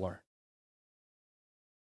us to learn.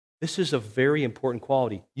 This is a very important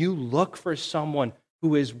quality. You look for someone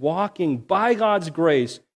who is walking by God's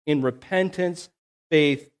grace in repentance,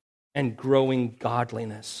 faith, and growing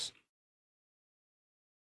godliness.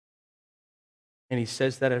 And he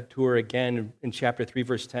says that to her again in chapter 3,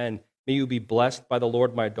 verse 10. May you be blessed by the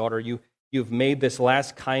Lord, my daughter. You've made this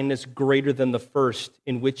last kindness greater than the first,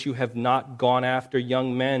 in which you have not gone after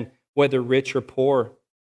young men, whether rich or poor.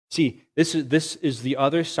 See, this is the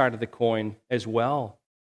other side of the coin as well.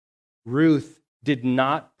 Ruth did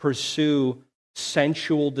not pursue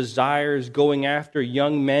sensual desires, going after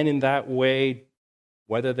young men in that way,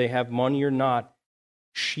 whether they have money or not.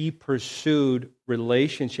 She pursued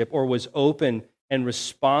relationship, or was open and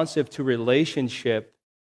responsive to relationship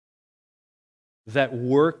that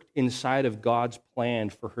worked inside of God's plan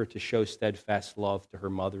for her to show steadfast love to her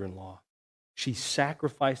mother-in-law. She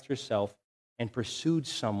sacrificed herself and pursued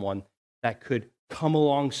someone that could come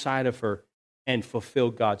alongside of her and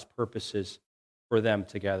fulfill God's purposes for them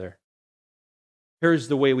together. Here's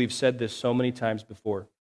the way we've said this so many times before.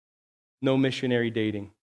 No missionary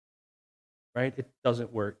dating, right? It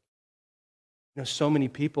doesn't work. So many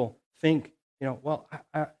people think, well,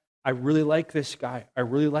 I really like this guy. I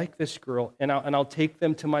really like this girl, and I'll take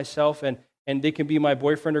them to myself, and they can be my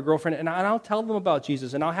boyfriend or girlfriend, and I'll tell them about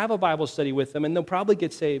Jesus, and I'll have a Bible study with them, and they'll probably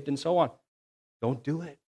get saved, and so on. Don't do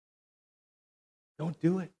it. Don't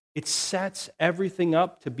do it. It sets everything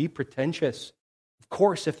up to be pretentious. Of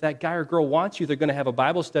course, if that guy or girl wants you, they're going to have a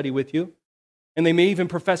Bible study with you, and they may even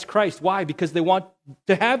profess Christ. Why? Because they want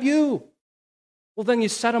to have you. Well, then you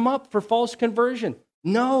set them up for false conversion.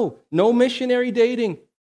 No missionary dating.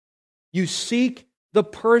 You seek the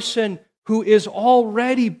person who is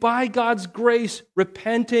already, by God's grace,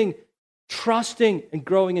 repenting, trusting, and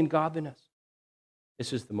growing in godliness.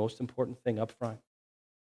 This is the most important thing up front.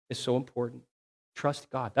 It's so important. Trust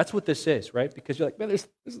God. That's what this is, right? Because you're like, man, there's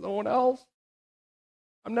no one else.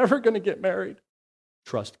 I'm never going to get married.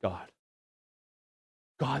 Trust God.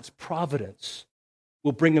 God's providence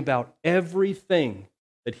will bring about everything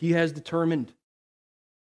that He has determined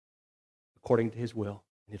according to His will,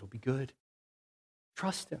 and it'll be good.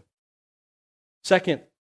 Trust Him. Second,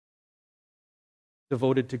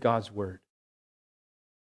 devoted to God's Word.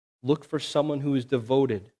 Look for someone who is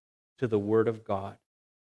devoted to the Word of God.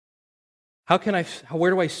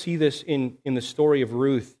 Where do I see this in the story of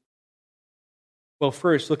Ruth? Well,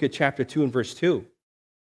 first, look at chapter 2 and verse 2.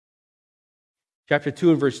 Chapter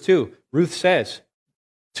 2 and verse 2, Ruth says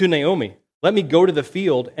to Naomi, "Let me go to the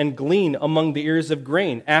field and glean among the ears of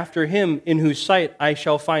grain, after him in whose sight I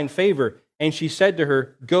shall find favor." And she said to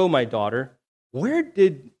her, "Go, my daughter." Where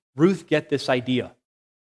did Ruth get this idea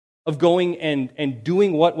of going and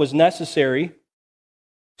doing what was necessary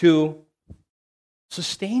to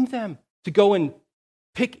sustain them, to go and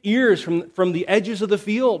pick ears from the edges of the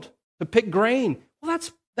field, to pick grain? Well,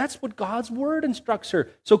 that's what God's Word instructs her.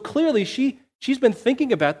 So clearly she's been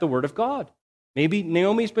thinking about the Word of God. Maybe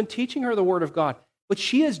Naomi's been teaching her the Word of God, but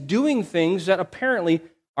she is doing things that apparently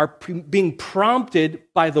are being prompted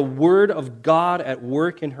by the Word of God at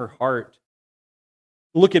work in her heart.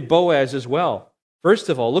 Look at Boaz as well. First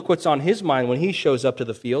of all, look what's on his mind when he shows up to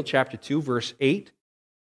the field. Chapter 2, verse 8.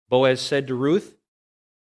 Boaz said to Ruth,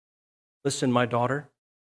 "Listen, my daughter,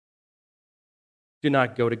 do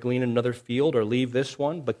not go to glean another field or leave this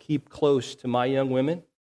one, but keep close to my young women.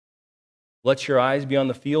 Let your eyes be on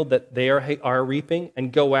the field that they are reaping,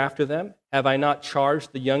 and go after them. Have I not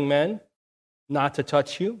charged the young men not to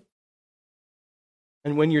touch you?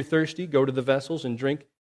 And when you're thirsty, go to the vessels and drink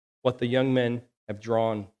what the young men have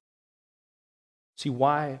drawn." See,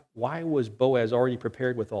 why was Boaz already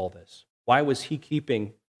prepared with all this? Why was he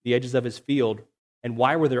keeping the edges of his field? And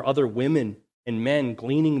why were there other women and men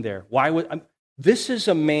gleaning there? This is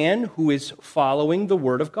a man who is following the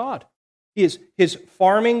Word of God. His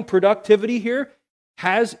farming productivity here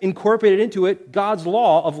has incorporated into it God's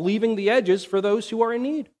law of leaving the edges for those who are in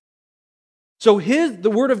need. So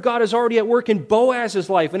the Word of God is already at work in Boaz's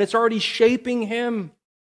life, and it's already shaping him.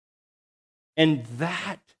 And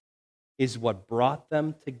that is what brought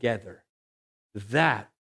them together.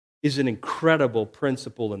 That is an incredible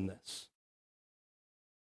principle in this.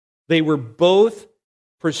 They were both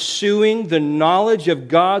pursuing the knowledge of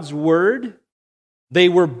God's Word. They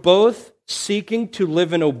were both seeking to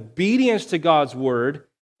live in obedience to God's Word.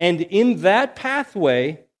 And in that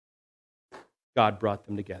pathway, God brought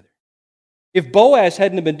them together. If Boaz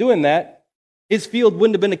hadn't been doing that, his field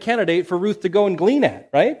wouldn't have been a candidate for Ruth to go and glean at,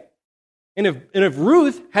 right? And if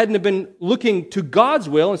Ruth hadn't have been looking to God's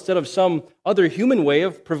will instead of some other human way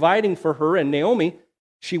of providing for her and Naomi,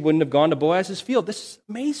 she wouldn't have gone to Boaz's field. This is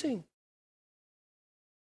amazing.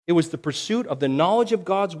 It was the pursuit of the knowledge of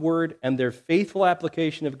God's Word and their faithful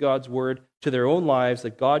application of God's Word to their own lives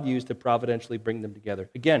that God used to providentially bring them together.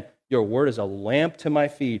 Again, your Word is a lamp to my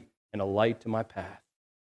feet and a light to my path.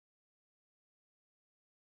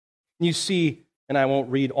 You see, and I won't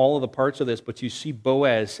read all of the parts of this, but you see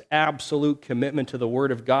Boaz's absolute commitment to the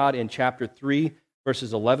Word of God in chapter 3,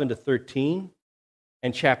 verses 11 to 13,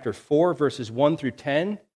 and chapter 4, verses 1 through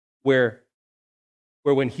 10, where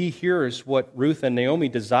when he hears what Ruth and Naomi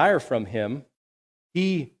desire from him,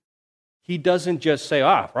 he he doesn't just say,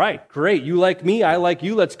 right, great, you like me, I like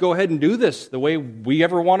you, let's go ahead and do this the way we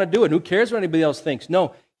ever want to do it. Who cares what anybody else thinks?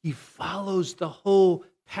 No, he follows the whole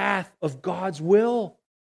path of God's will.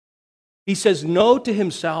 He says no to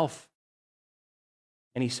himself.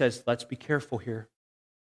 And he says, let's be careful here.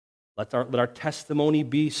 Let our testimony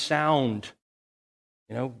be sound.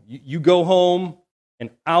 You go home, and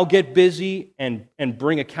I'll get busy and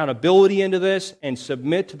bring accountability into this and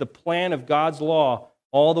submit to the plan of God's law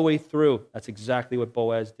all the way through. That's exactly what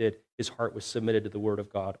Boaz did. His heart was submitted to the word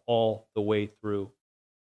of God all the way through.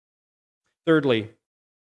 Thirdly,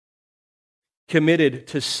 committed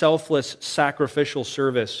to selfless sacrificial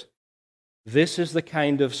service. This is the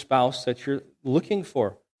kind of spouse that you're looking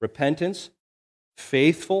for. Repentance,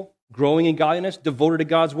 faithful, growing in godliness, devoted to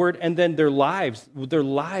God's word, and then their lives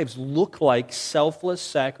look like selfless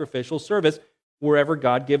sacrificial service wherever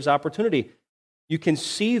God gives opportunity. You can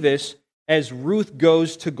see this as Ruth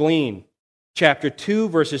goes to glean. Chapter 2,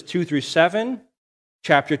 verses 2 through 7,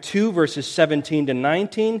 chapter 2, verses 17 to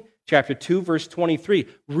 19, chapter 2, verse 23.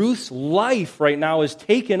 Ruth's life right now is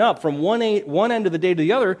taken up from one end of the day to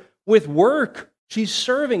the other with work. She's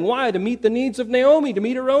serving. Why? To meet the needs of Naomi, to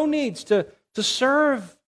meet her own needs, to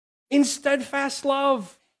serve in steadfast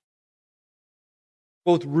love.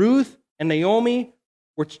 Both Ruth and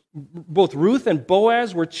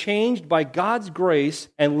Boaz were changed by God's grace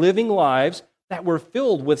and living lives that were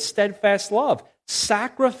filled with steadfast love,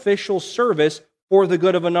 sacrificial service for the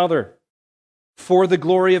good of another, for the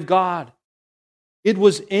glory of God. It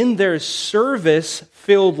was in their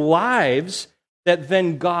service-filled lives that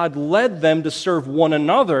then God led them to serve one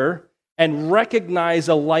another and recognize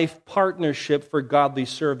a life partnership for godly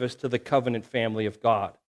service to the covenant family of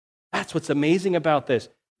God. That's what's amazing about this.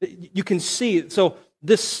 You can see, so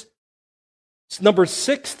this number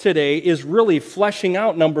 6 today is really fleshing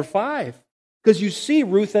out number 5. Because you see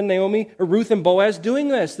Ruth and Boaz doing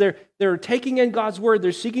this. They're taking in God's word.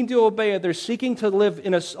 They're seeking to obey it. They're seeking to live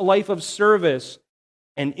in a life of service.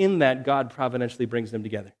 And in that, God providentially brings them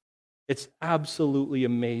together. It's absolutely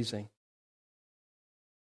amazing.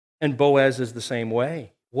 And Boaz is the same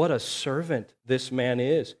way. What a servant this man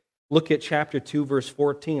is. Look at chapter 2, verse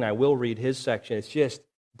 14. I will read his section. It's just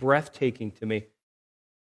breathtaking to me.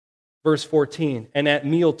 Verse 14, and at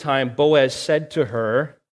mealtime Boaz said to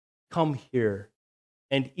her, "Come here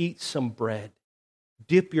and eat some bread.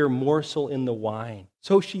 Dip your morsel in the wine."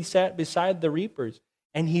 So she sat beside the reapers,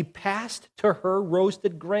 and he passed to her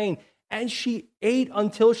roasted grain, and she ate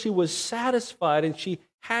until she was satisfied, and she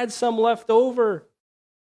had some left over.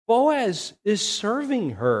 Boaz is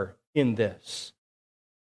serving her in this.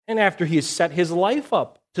 And after he has set his life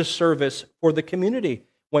up to service for the community,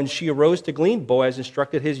 when she arose to glean, Boaz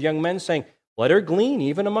instructed his young men, saying, "Let her glean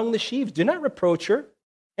even among the sheaves. Do not reproach her.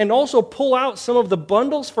 And also pull out some of the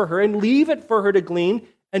bundles for her and leave it for her to glean,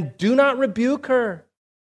 and do not rebuke her."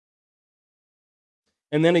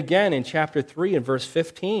 And then again in chapter 3 and verse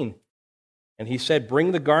 15, and he said,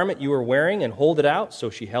 "Bring the garment you are wearing and hold it out." So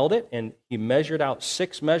she held it, and he measured out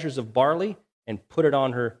 6 measures of barley and put it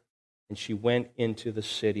on her, and she went into the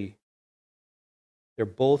city. They're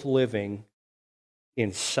both living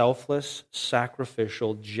in selfless,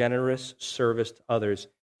 sacrificial, generous service to others,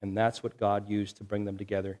 and that's what God used to bring them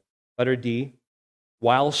together. Letter D,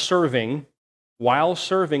 while serving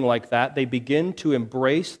like that, they begin to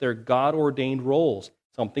embrace their God-ordained roles,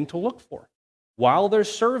 something to look for. While they're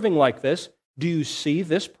serving like this, do you see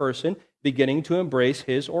this person beginning to embrace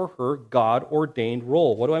his or her God-ordained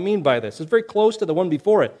role? What do I mean by this? It's very close to the one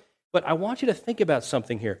before it, but I want you to think about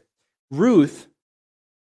something here. Ruth,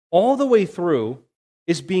 all the way through,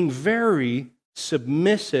 is being very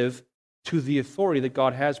submissive to the authority that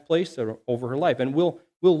God has placed over her life. And we'll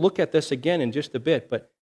look at this again in just a bit,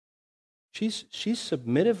 but she's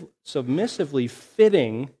submissively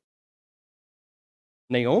fitting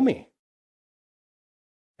Naomi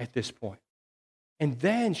at this point. And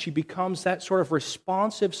then she becomes that sort of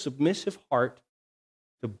responsive, submissive heart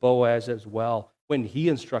to Boaz as well when he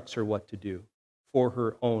instructs her what to do for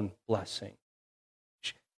her own blessing.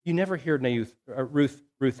 You never hear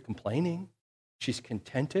Ruth complaining. She's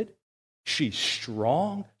contented. She's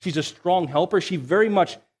strong. She's a strong helper. She very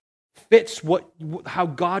much fits how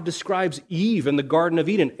God describes Eve in the Garden of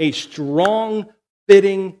Eden, a strong,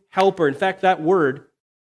 fitting helper. In fact, that word,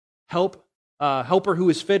 helper who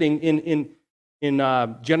is fitting, in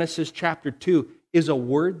Genesis chapter 2, is a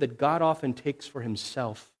word that God often takes for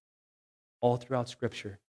himself all throughout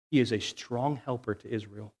Scripture. He is a strong helper to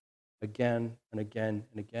Israel again and again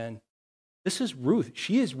and again. This is Ruth.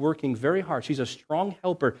 She is working very hard. She's a strong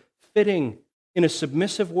helper, fitting in a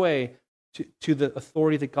submissive way to the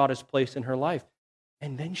authority that God has placed in her life.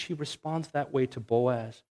 And then she responds that way to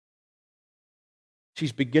Boaz.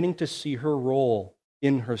 She's beginning to see her role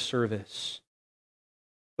in her service.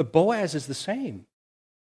 But Boaz is the same.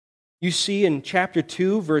 You see in chapter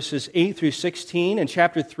 2, verses 8 through 16, and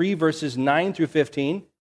chapter 3, verses 9 through 15,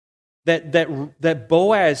 that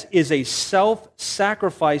Boaz is a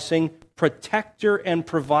self-sacrificing protector and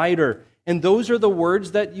provider. And those are the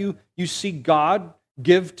words that you see God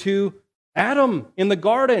give to Adam in the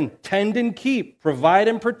garden. Tend and keep, provide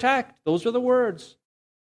and protect. Those are the words.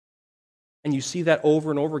 And you see that over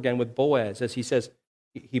and over again with Boaz as he says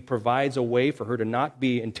he provides a way for her to not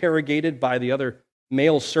be interrogated by the other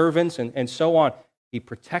male servants and so on. He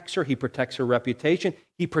protects her reputation,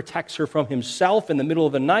 he protects her from himself in the middle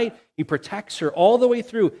of the night, he protects her all the way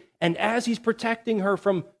through. And as he's protecting her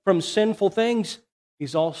from sinful things,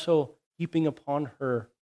 he's also heaping upon her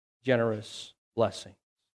generous blessings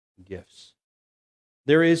and gifts.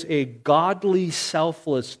 There is a godly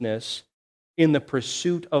selflessness in the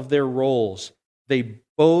pursuit of their roles. They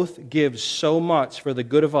both give so much for the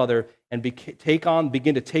good of others and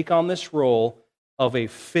begin to take on this role of a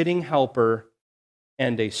fitting helper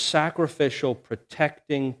and a sacrificial,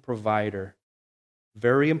 protecting provider.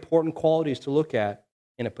 Very important qualities to look at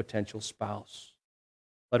in a potential spouse.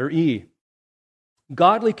 Letter E,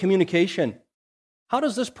 godly communication. How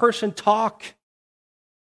does this person talk?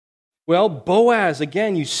 Well, Boaz,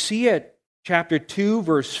 again, you see it. Chapter 2,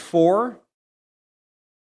 verse 4.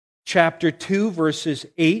 Chapter 2, verses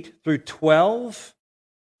 8 through 12.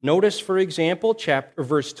 Notice, for example,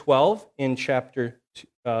 verse 12 in chapter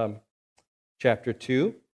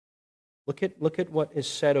 2. Look at what is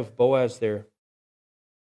said of Boaz there.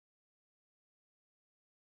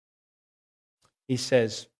 He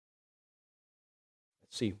says,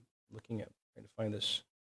 let's see, trying to find this.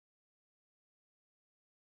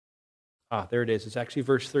 There it is. It's actually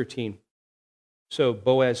verse 13. So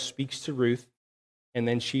Boaz speaks to Ruth, and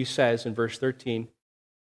then she says in verse 13,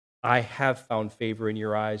 I have found favor in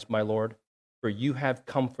your eyes, my Lord, for you have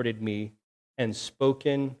comforted me and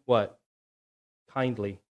spoken, what?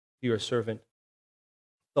 Kindly to your servant,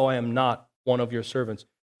 though I am not one of your servants.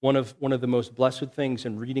 One of the most blessed things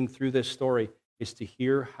in reading through this story is to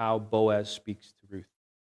hear how Boaz speaks to Ruth.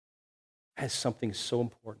 That's something so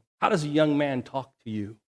important. How does a young man talk to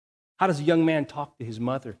you? How does a young man talk to his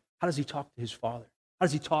mother? How does he talk to his father? How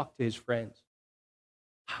does he talk to his friends?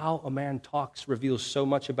 How a man talks reveals so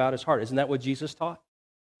much about his heart. Isn't that what Jesus taught?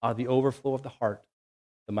 Out of the overflow of the heart,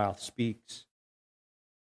 the mouth speaks.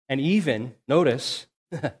 And even, notice,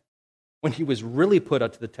 when he was really put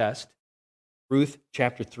up to the test, Ruth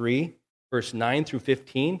chapter 3, verse 9 through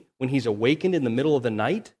 15, when he's awakened in the middle of the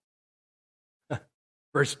night,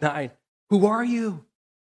 verse 9, who are you?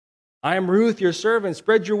 I am Ruth, your servant.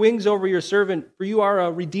 Spread your wings over your servant, for you are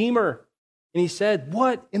a redeemer. And he said,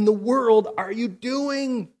 what in the world are you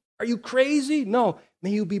doing? Are you crazy? No, may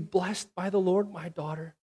you be blessed by the Lord, my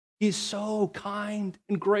daughter. He is so kind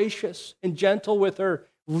and gracious and gentle with her,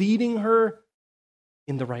 leading her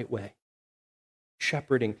in the right way.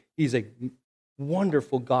 Shepherding. He's a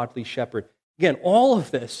wonderful, godly shepherd. Again, all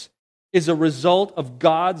of this is a result of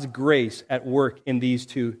God's grace at work in these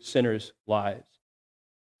two sinners' lives.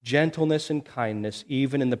 Gentleness and kindness,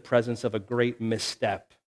 even in the presence of a great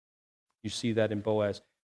misstep. You see that in Boaz.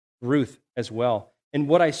 Ruth as well. And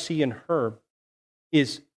what I see in her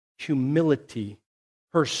is humility.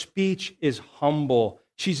 Her speech is humble.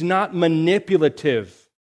 She's not manipulative,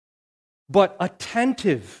 but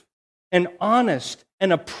attentive and honest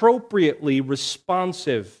and appropriately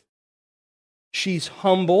responsive. She's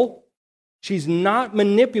humble. She's not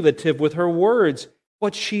manipulative with her words,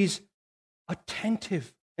 but she's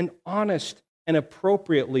attentive and honest and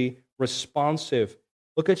appropriately responsive.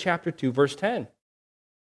 Look at chapter 2, verse 10.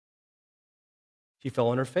 She fell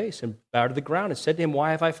on her face and bowed to the ground and said to him,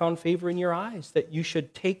 why have I found favor in your eyes, that you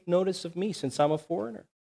should take notice of me, since I'm a foreigner?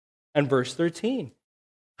 And verse 13,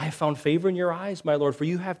 I have found favor in your eyes, my Lord, for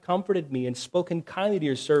you have comforted me and spoken kindly to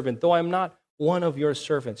your servant, though I am not one of your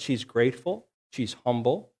servants. She's grateful, she's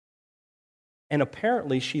humble, and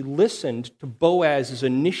apparently she listened to Boaz's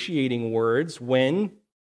initiating words when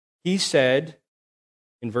he said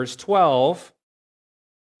in verse 12,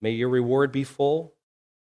 may your reward be full,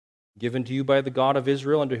 given to you by the God of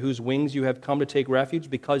Israel, under whose wings you have come to take refuge,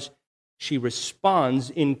 because she responds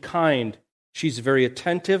in kind. She's very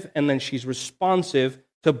attentive, and then she's responsive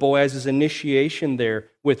to Boaz's initiation there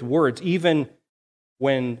with words, even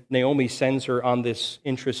when Naomi sends her on this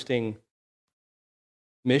interesting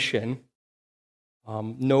mission.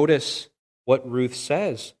 Notice what Ruth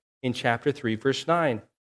says in chapter 3, verse 9.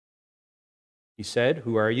 He said,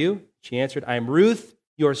 who are you? She answered, I am Ruth,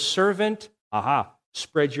 your servant. Aha,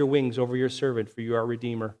 Spread your wings over your servant, for you are a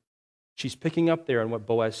redeemer. She's picking up there on what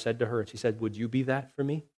Boaz said to her. She said, would you be that for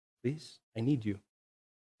me, please? I need you,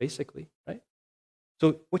 basically, right?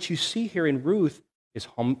 So what you see here in Ruth is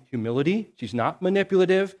humility. She's not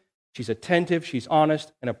manipulative. She's attentive. She's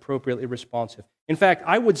honest and appropriately responsive. In fact,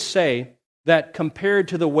 I would say that compared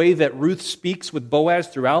to the way that Ruth speaks with Boaz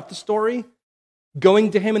throughout the story,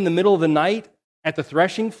 going to him in the middle of the night at the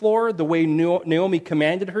threshing floor, the way Naomi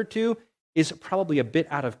commanded her to, is probably a bit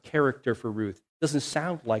out of character for Ruth. Doesn't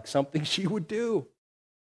sound like something she would do.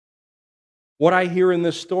 What I hear in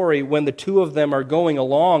this story when the two of them are going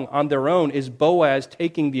along on their own is Boaz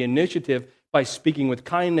taking the initiative by speaking with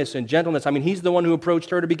kindness and gentleness. I mean, he's the one who approached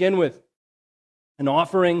her to begin with, and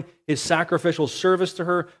offering his sacrificial service to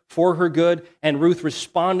her for her good, and Ruth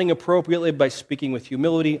responding appropriately by speaking with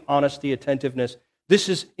humility, honesty, attentiveness. This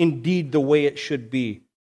is indeed the way it should be,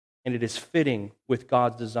 and it is fitting with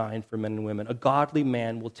God's design for men and women. A godly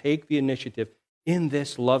man will take the initiative in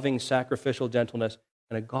this loving, sacrificial gentleness,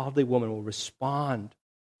 and a godly woman will respond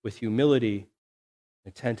with humility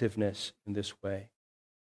and attentiveness in this way.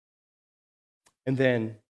 And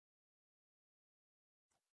then,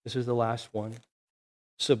 this is the last one,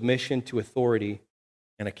 submission to authority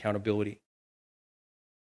and accountability.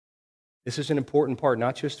 This is an important part,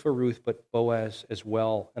 not just for Ruth, but Boaz as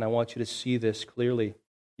well. And I want you to see this clearly.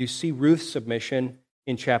 You see Ruth's submission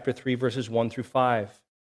in chapter 3, verses 1 through 5.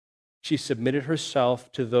 She submitted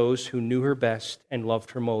herself to those who knew her best and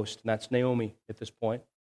loved her most. And that's Naomi at this point.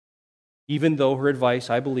 Even though her advice,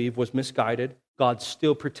 I believe, was misguided, God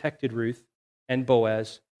still protected Ruth and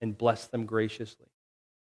Boaz and blessed them graciously.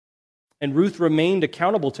 And Ruth remained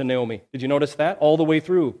accountable to Naomi. Did you notice that? All the way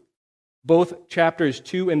through. Both chapters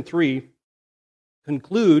 2 and 3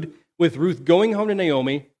 conclude with Ruth going home to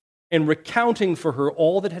Naomi and recounting for her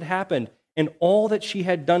all that had happened and all that she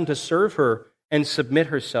had done to serve her and submit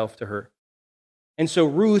herself to her. And so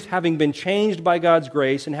Ruth, having been changed by God's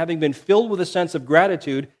grace and having been filled with a sense of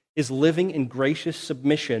gratitude, is living in gracious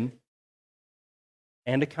submission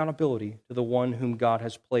and accountability to the one whom God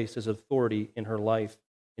has placed as authority in her life.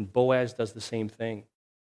 And Boaz does the same thing.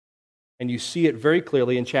 And you see it very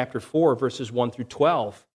clearly in chapter 4, verses 1 through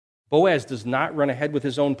 12. Boaz does not run ahead with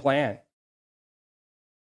his own plan.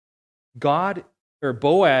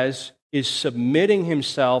 Boaz is submitting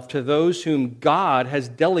himself to those whom God has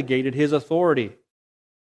delegated his authority.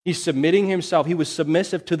 He's submitting himself. He was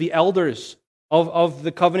submissive to the elders of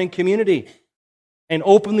the covenant community and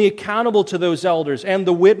openly accountable to those elders and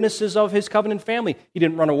the witnesses of his covenant family. He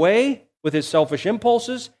didn't run away with his selfish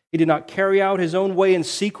impulses. He did not carry out his own way in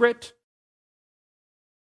secret.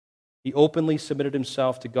 He openly submitted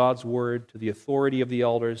himself to God's word, to the authority of the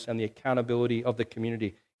elders, and the accountability of the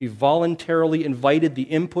community. He voluntarily invited the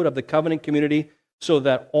input of the covenant community so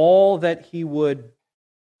that all that he would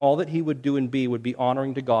do and be would be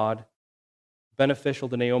honoring to God, beneficial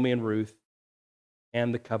to Naomi and Ruth,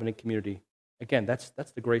 and the covenant community. Again, that's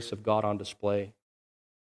the grace of God on display.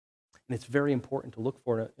 And it's very important to look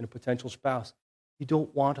for in a potential spouse. You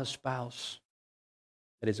don't want a spouse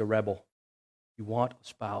that is a rebel. You want a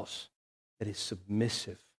spouse that is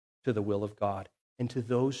submissive to the will of God and to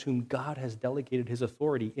those whom God has delegated his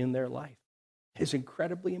authority in their life. It is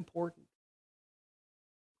incredibly important.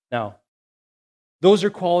 Now, those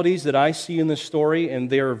are qualities that I see in this story, and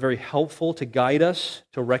they are very helpful to guide us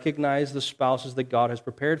to recognize the spouses that God has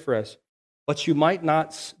prepared for us. But you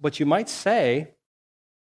might say,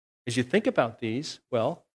 as you think about these,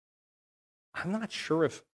 well, I'm not sure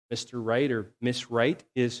if Mr. Right or Miss Right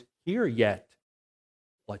is here yet.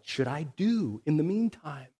 What should I do in the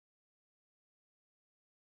meantime?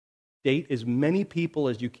 Date as many people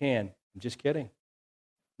as you can. I'm just kidding.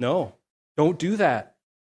 No, don't do that.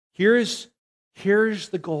 Here's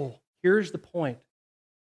the goal. Here's the point.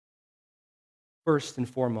 First and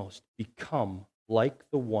foremost, become like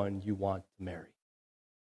the one you want to marry.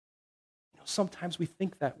 Sometimes we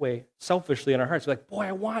think that way selfishly in our hearts. We're like, boy,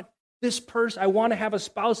 I want this person. I want to have a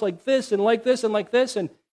spouse like this and like this and like this. And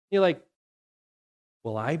you're like,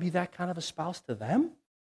 will I be that kind of a spouse to them?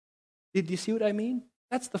 Did you see what I mean?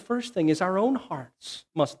 That's the first thing, is our own hearts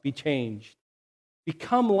must be changed.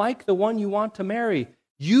 Become like the one you want to marry.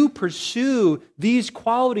 You pursue these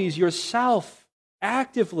qualities yourself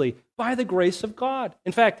actively by the grace of God.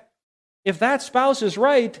 In fact, if that spouse is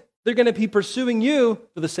right, they're going to be pursuing you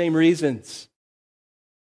for the same reasons.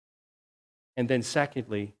 And then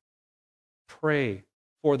secondly, pray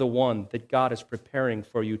for the one that God is preparing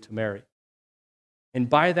for you to marry. And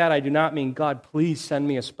by that, I do not mean, God, please send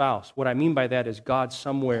me a spouse. What I mean by that is, God,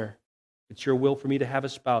 somewhere, it's your will for me to have a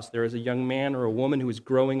spouse. There is a young man or a woman who is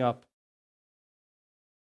growing up.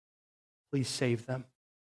 Please save them.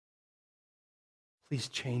 Please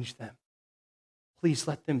change them. Please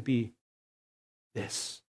let them be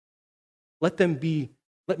this. Let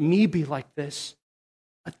me be like this.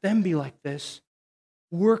 Let them be like this.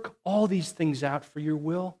 Work all these things out for your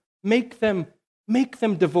will. Make them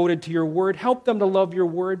devoted to your word. Help them to love your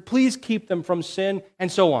word. Please keep them from sin,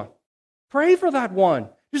 and so on. Pray for that one.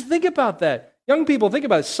 Just think about that. Young people, think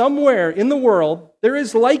about it. Somewhere in the world, there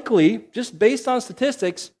is likely, just based on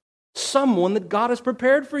statistics, someone that God has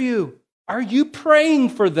prepared for you. Are you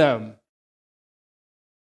praying for them?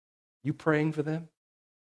 You praying for them?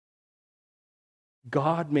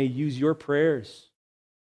 God may use your prayers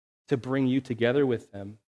to bring you together with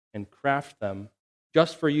them and craft them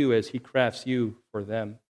just for you as he crafts you for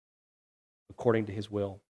them according to his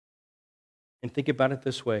will. And think about it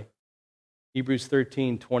this way. Hebrews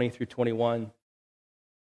 13, 20 through 21.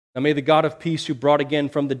 Now may the God of peace, who brought again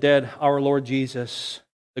from the dead our Lord Jesus,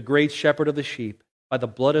 the great shepherd of the sheep, by the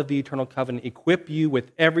blood of the eternal covenant, equip you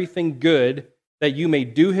with everything good, that you may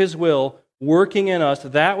do his will, working in us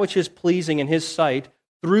that which is pleasing in his sight,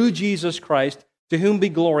 through Jesus Christ, to whom be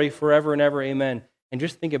glory forever and ever. Amen. And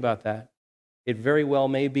just think about that. It very well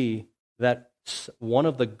may be that one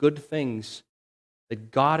of the good things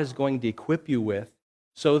that God is going to equip you with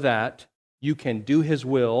so that you can do his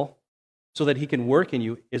will, so that he can work in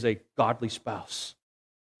you, is a godly spouse.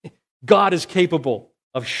 God is capable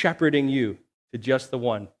of shepherding you to just the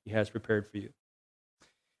one he has prepared for you.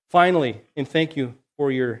 Finally, and thank you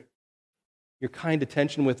for your kind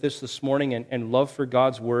attention with this morning and love for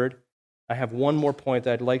God's word, I have one more point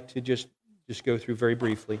that I'd like to just go through very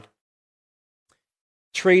briefly.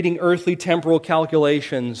 Trading earthly temporal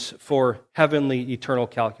calculations for heavenly eternal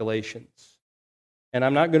calculations. And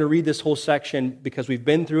I'm not going to read this whole section because we've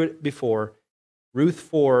been through it before. Ruth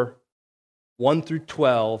 4, 1 through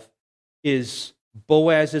 12 is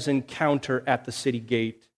Boaz's encounter at the city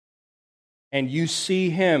gate. And you see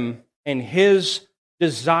him and his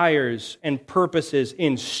desires and purposes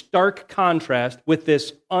in stark contrast with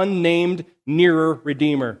this unnamed nearer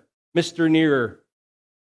Redeemer, Mr. Nearer.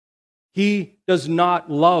 He does not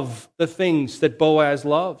love the things that Boaz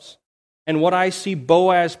loves. And what I see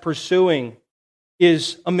Boaz pursuing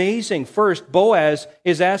is amazing. First, Boaz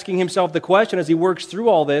is asking himself the question as he works through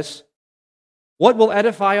all this, what will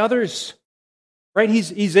edify others? Right?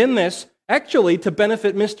 He's in this actually to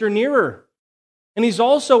benefit Mr. Nearer. And he's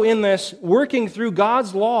also in this working through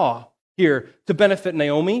God's law here to benefit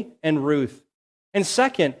Naomi and Ruth. And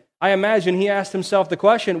second, I imagine he asked himself the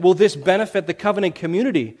question, will this benefit the covenant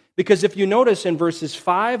community? Because if you notice in verses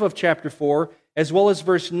 5 of chapter 4, as well as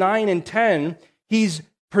verse 9 and 10, he's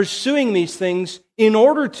pursuing these things in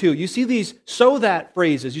order to. You see these so that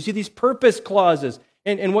phrases. You see these purpose clauses.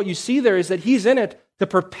 And what you see there is that he's in it to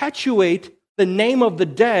perpetuate the name of the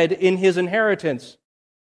dead in his inheritance.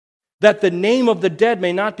 That the name of the dead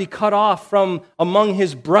may not be cut off from among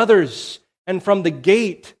his brothers and from the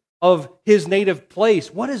gate of his native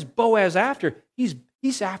place. What is Boaz after?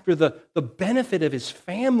 He's after the benefit of his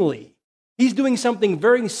family. He's doing something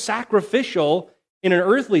very sacrificial in an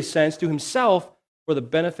earthly sense to himself for the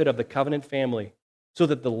benefit of the covenant family, so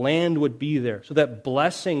that the land would be there, so that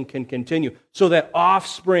blessing can continue, so that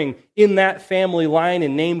offspring in that family line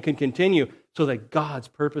and name can continue, so that God's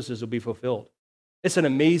purposes will be fulfilled. It's an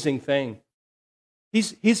amazing thing.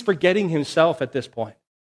 He's forgetting himself at this point.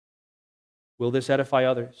 Will this edify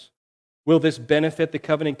others? Will this benefit the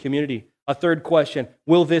covenant community? A third question,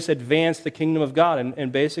 will this advance the kingdom of God?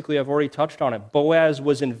 And basically, I've already touched on it. Boaz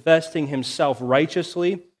was investing himself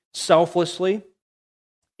righteously, selflessly,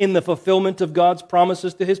 in the fulfillment of God's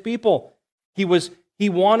promises to his people. He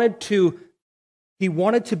wanted to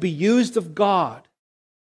be used of God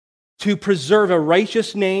to preserve a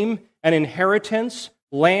righteous name, an inheritance,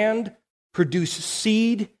 land, produce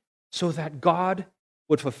seed, so that God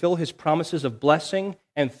would fulfill his promises of blessing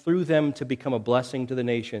and through them to become a blessing to the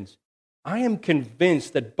nations. I am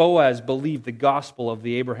convinced that Boaz believed the gospel of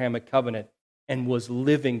the Abrahamic covenant and was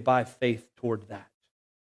living by faith toward that.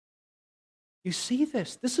 You see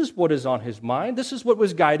this. This is what is on his mind. This is what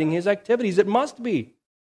was guiding his activities. It must be.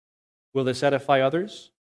 Will this edify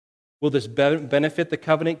others? Will this benefit the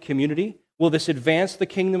covenant community? Will this advance the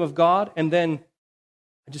kingdom of God? And then,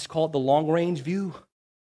 I just call it the long-range view.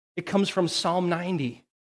 It comes from Psalm 90.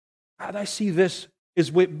 I see this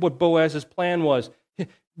is what Boaz's plan was.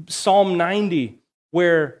 Psalm 90,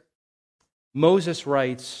 where Moses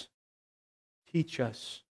writes, teach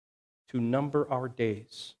us to number our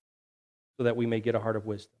days, so that we may get a heart of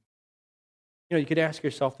wisdom. You could ask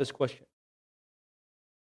yourself this question.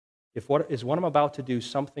 Is what I'm about to do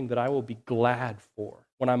something that I will be glad for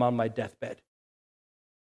when I'm on my deathbed?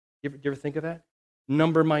 You ever think of that?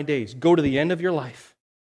 Number my days. Go to the end of your life.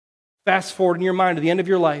 Fast forward in your mind to the end of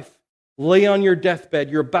your life. Lay on your deathbed.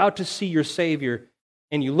 You're about to see your Savior.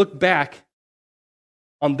 And you look back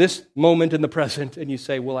on this moment in the present and you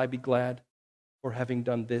say, will I be glad for having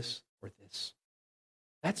done this or this?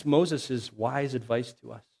 That's Moses' wise advice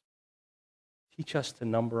to us. Teach us to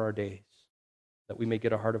number our days that we may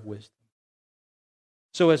get a heart of wisdom.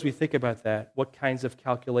 So as we think about that, what kinds of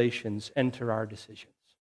calculations enter our decisions?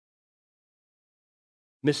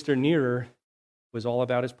 Mr. Nearer was all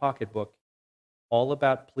about his pocketbook, all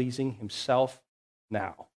about pleasing himself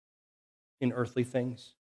now in earthly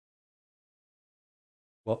things.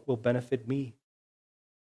 What will benefit me?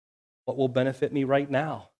 What will benefit me right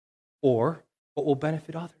now? Or what will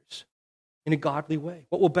benefit others in a godly way?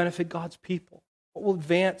 What will benefit God's people? What will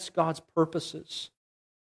advance God's purposes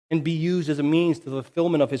and be used as a means to the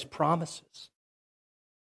fulfillment of his promises?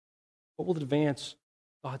 What will advance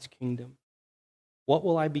God's kingdom? What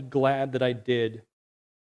will I be glad that I did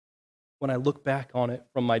when I look back on it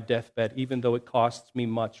from my deathbed, even though it costs me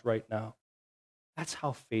much right now? That's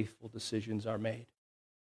how faithful decisions are made.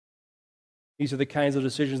 These are the kinds of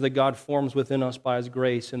decisions that God forms within us by his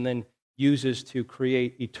grace and then uses to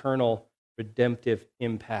create eternal redemptive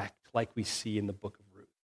impact like we see in the book of Ruth.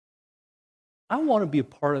 I want to be a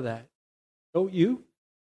part of that. Don't you?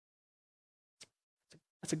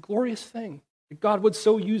 That's a glorious thing that God would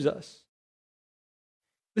so use us.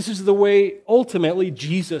 This is the way, ultimately,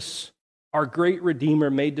 Jesus, our great Redeemer,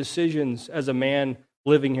 made decisions as a man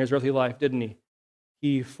living his earthly life, didn't he?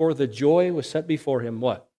 He, for the joy was set before him,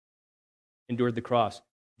 what? Endured the cross.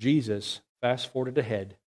 Jesus fast forwarded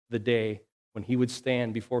ahead the day when he would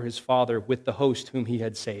stand before his Father with the host whom he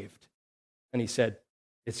had saved. And he said,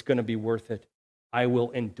 it's going to be worth it. I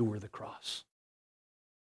will endure the cross.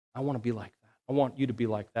 I want to be like that. I want you to be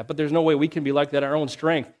like that. But there's no way we can be like that in our own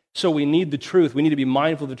strength. So we need the truth. We need to be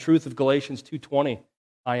mindful of the truth of Galatians 2:20.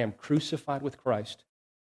 I am crucified with Christ.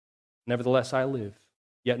 Nevertheless I live,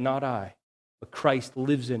 yet not I, but Christ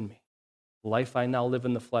lives in me. The life I now live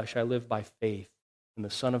in the flesh, I live by faith in the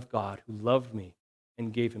Son of God who loved me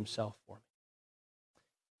and gave himself for me.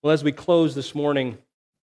 Well, as we close this morning,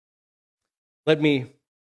 let me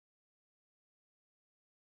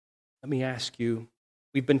ask you,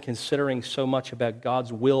 we've been considering so much about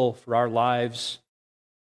God's will for our lives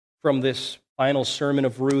from this final sermon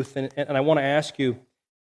of Ruth, and I want to ask you,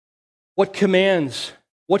 what commands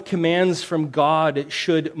from God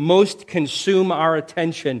should most consume our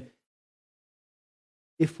attention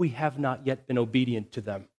if we have not yet been obedient to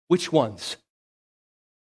them? Which ones?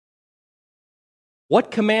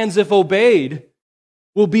 What commands, if obeyed,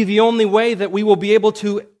 will be the only way that we will be able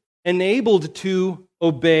to, enabled to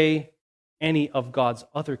obey any of God's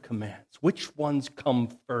other commands? Which ones come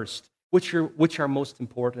first? Which are most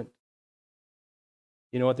important?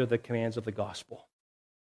 You know what? They're the commands of the gospel.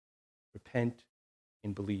 Repent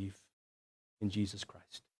and believe in Jesus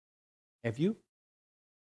Christ. Have you?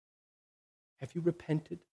 Have you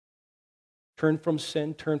repented? Turn from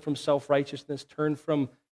sin, turn from self-righteousness, turn from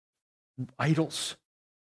idols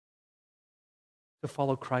to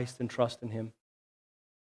follow Christ and trust in him.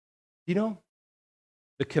 You know,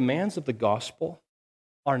 the commands of the gospel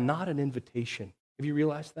are not an invitation. Have you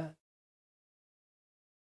realized that?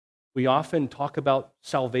 We often talk about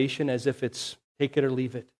salvation as if it's take it or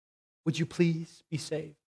leave it. Would you please be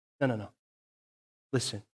saved? No.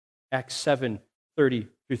 Listen, Acts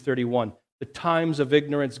 7:30-31. The times of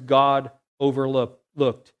ignorance God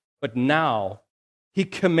overlooked, but now he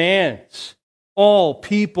commands all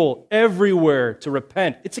people everywhere to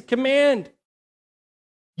repent. It's a command.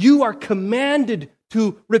 You are commanded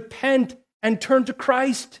to repent and turn to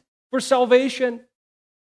Christ for salvation,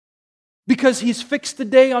 because he's fixed the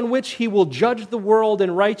day on which he will judge the world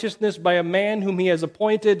in righteousness by a man whom he has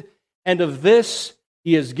appointed, and of this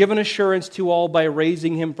he has given assurance to all by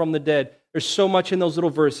raising him from the dead. There's so much in those little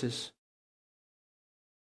verses.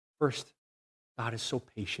 First, God is so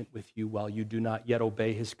patient with you while you do not yet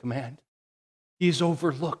obey his command. He's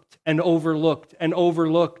overlooked and overlooked and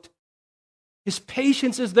overlooked. His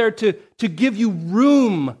patience is there to give you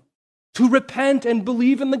room to repent and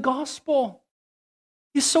believe in the gospel.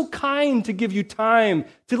 He's so kind to give you time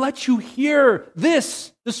to let you hear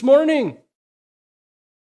this morning.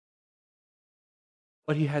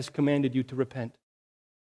 But he has commanded you to repent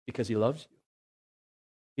because he loves you.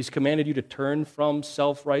 He's commanded you to turn from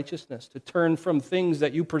self-righteousness, to turn from things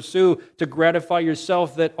that you pursue to gratify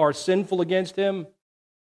yourself that are sinful against him.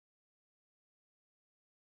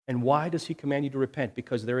 And why does he command you to repent?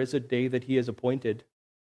 Because there is a day that he has appointed.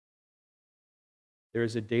 There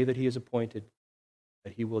is a day that he has appointed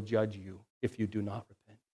that he will judge you if you do not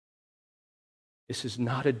repent. This is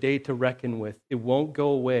not a day to reckon with. It won't go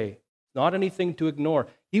away. Not anything to ignore.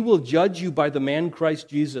 He will judge you by the man Christ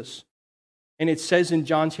Jesus. And it says in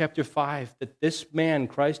John chapter 5 that this man,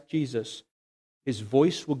 Christ Jesus, his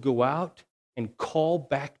voice will go out and call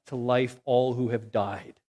back to life all who have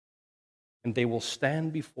died. And they will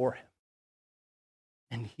stand before him.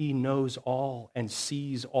 And he knows all and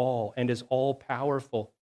sees all and is all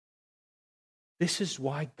powerful. This is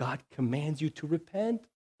why God commands you to repent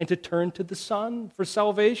and to turn to the Son for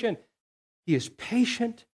salvation. He is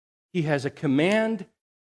patient. He has a command,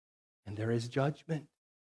 and there is judgment.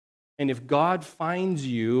 And if God finds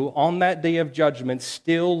you on that day of judgment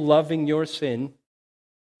still loving your sin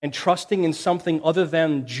and trusting in something other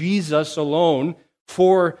than Jesus alone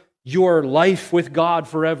for your life with God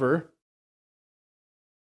forever,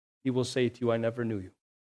 he will say to you, I never knew you.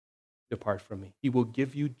 Depart from me. He will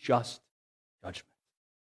give you just judgment.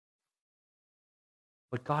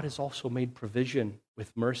 But God has also made provision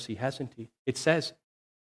with mercy, hasn't he? It says,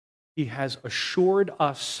 he has assured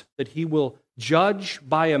us that he will judge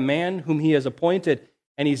by a man whom he has appointed,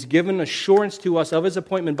 and he's given assurance to us of his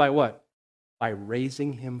appointment by what? By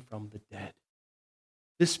raising him from the dead.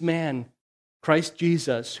 This man, Christ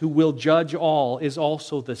Jesus, who will judge all, is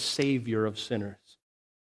also the Savior of sinners.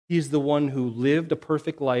 He is the one who lived a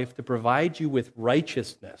perfect life to provide you with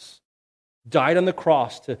righteousness, died on the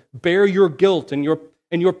cross to bear your guilt and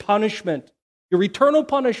your punishment, your eternal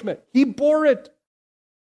punishment. He bore it.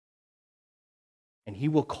 And he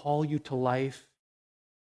will call you to life,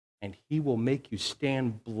 and he will make you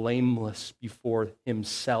stand blameless before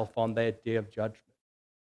himself on that day of judgment.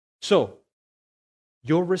 So,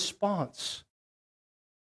 your response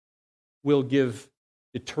will give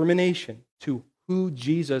determination to who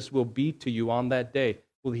Jesus will be to you on that day.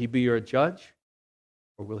 Will he be your judge,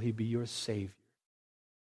 or will he be your Savior?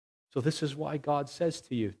 So this is why God says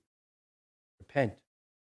to you, repent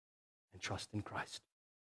and trust in Christ.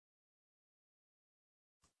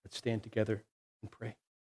 Let's stand together and pray.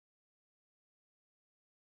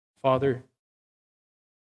 Father,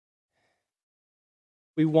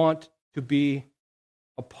 we want to be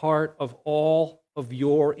a part of all of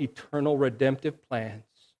your eternal redemptive plans.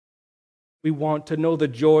 We want to know the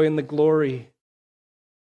joy and the glory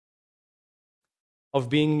of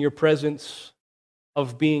being in your presence,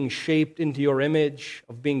 of being shaped into your image,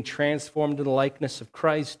 of being transformed in the likeness of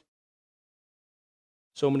Christ.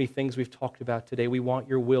 So many things we've talked about today. We want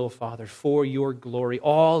your will, Father, for your glory.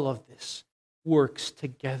 All of this works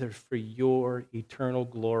together for your eternal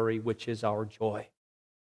glory, which is our joy.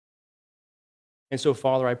 And so,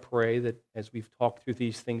 Father, I pray that as we've talked through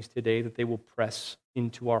these things today, that they will press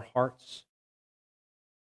into our hearts,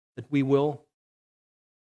 that we will,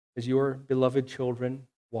 as your beloved children,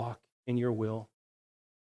 walk in your will,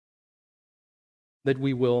 that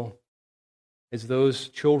we will, as those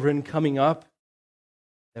children coming up,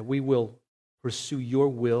 that we will pursue your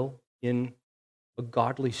will in a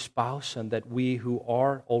godly spouse, and that we who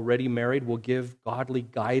are already married will give godly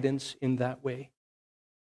guidance in that way.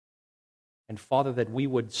 And Father, that we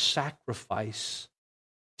would sacrifice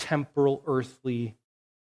temporal, earthly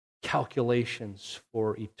calculations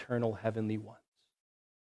for eternal heavenly ones.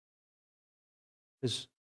 Because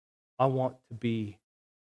I want to be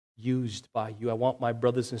used by you. I want my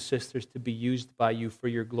brothers and sisters to be used by you for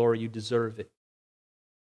your glory. You deserve it.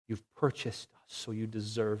 You've purchased us, so you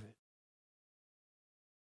deserve it.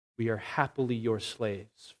 We are happily your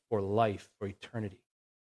slaves for life, for eternity.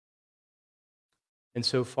 And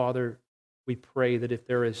so, Father, we pray that if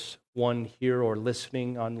there is one here or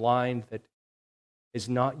listening online that is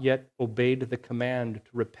not yet obeyed the command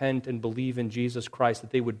to repent and believe in Jesus Christ,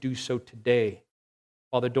 that they would do so today.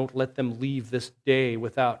 Father, don't let them leave this day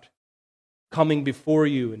without coming before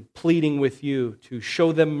you and pleading with you to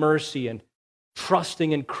show them mercy and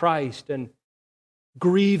trusting in Christ and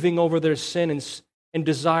grieving over their sin and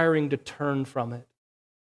desiring to turn from it.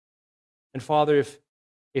 And Father,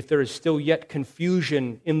 if there is still yet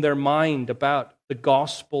confusion in their mind about the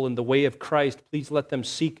gospel and the way of Christ, please let them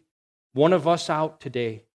seek one of us out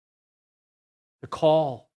today to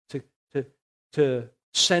call, to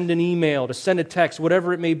send an email, to send a text,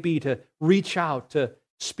 whatever it may be, to reach out, to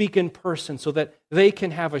speak in person so that they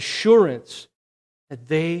can have assurance that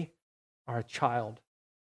they are a child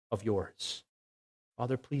of yours.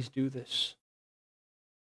 Father, please do this.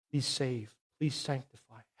 Please save. Please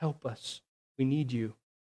sanctify. Help us. We need you.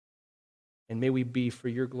 And may we be for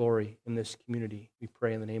your glory in this community. We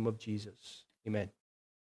pray in the name of Jesus. Amen.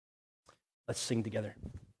 Let's sing together.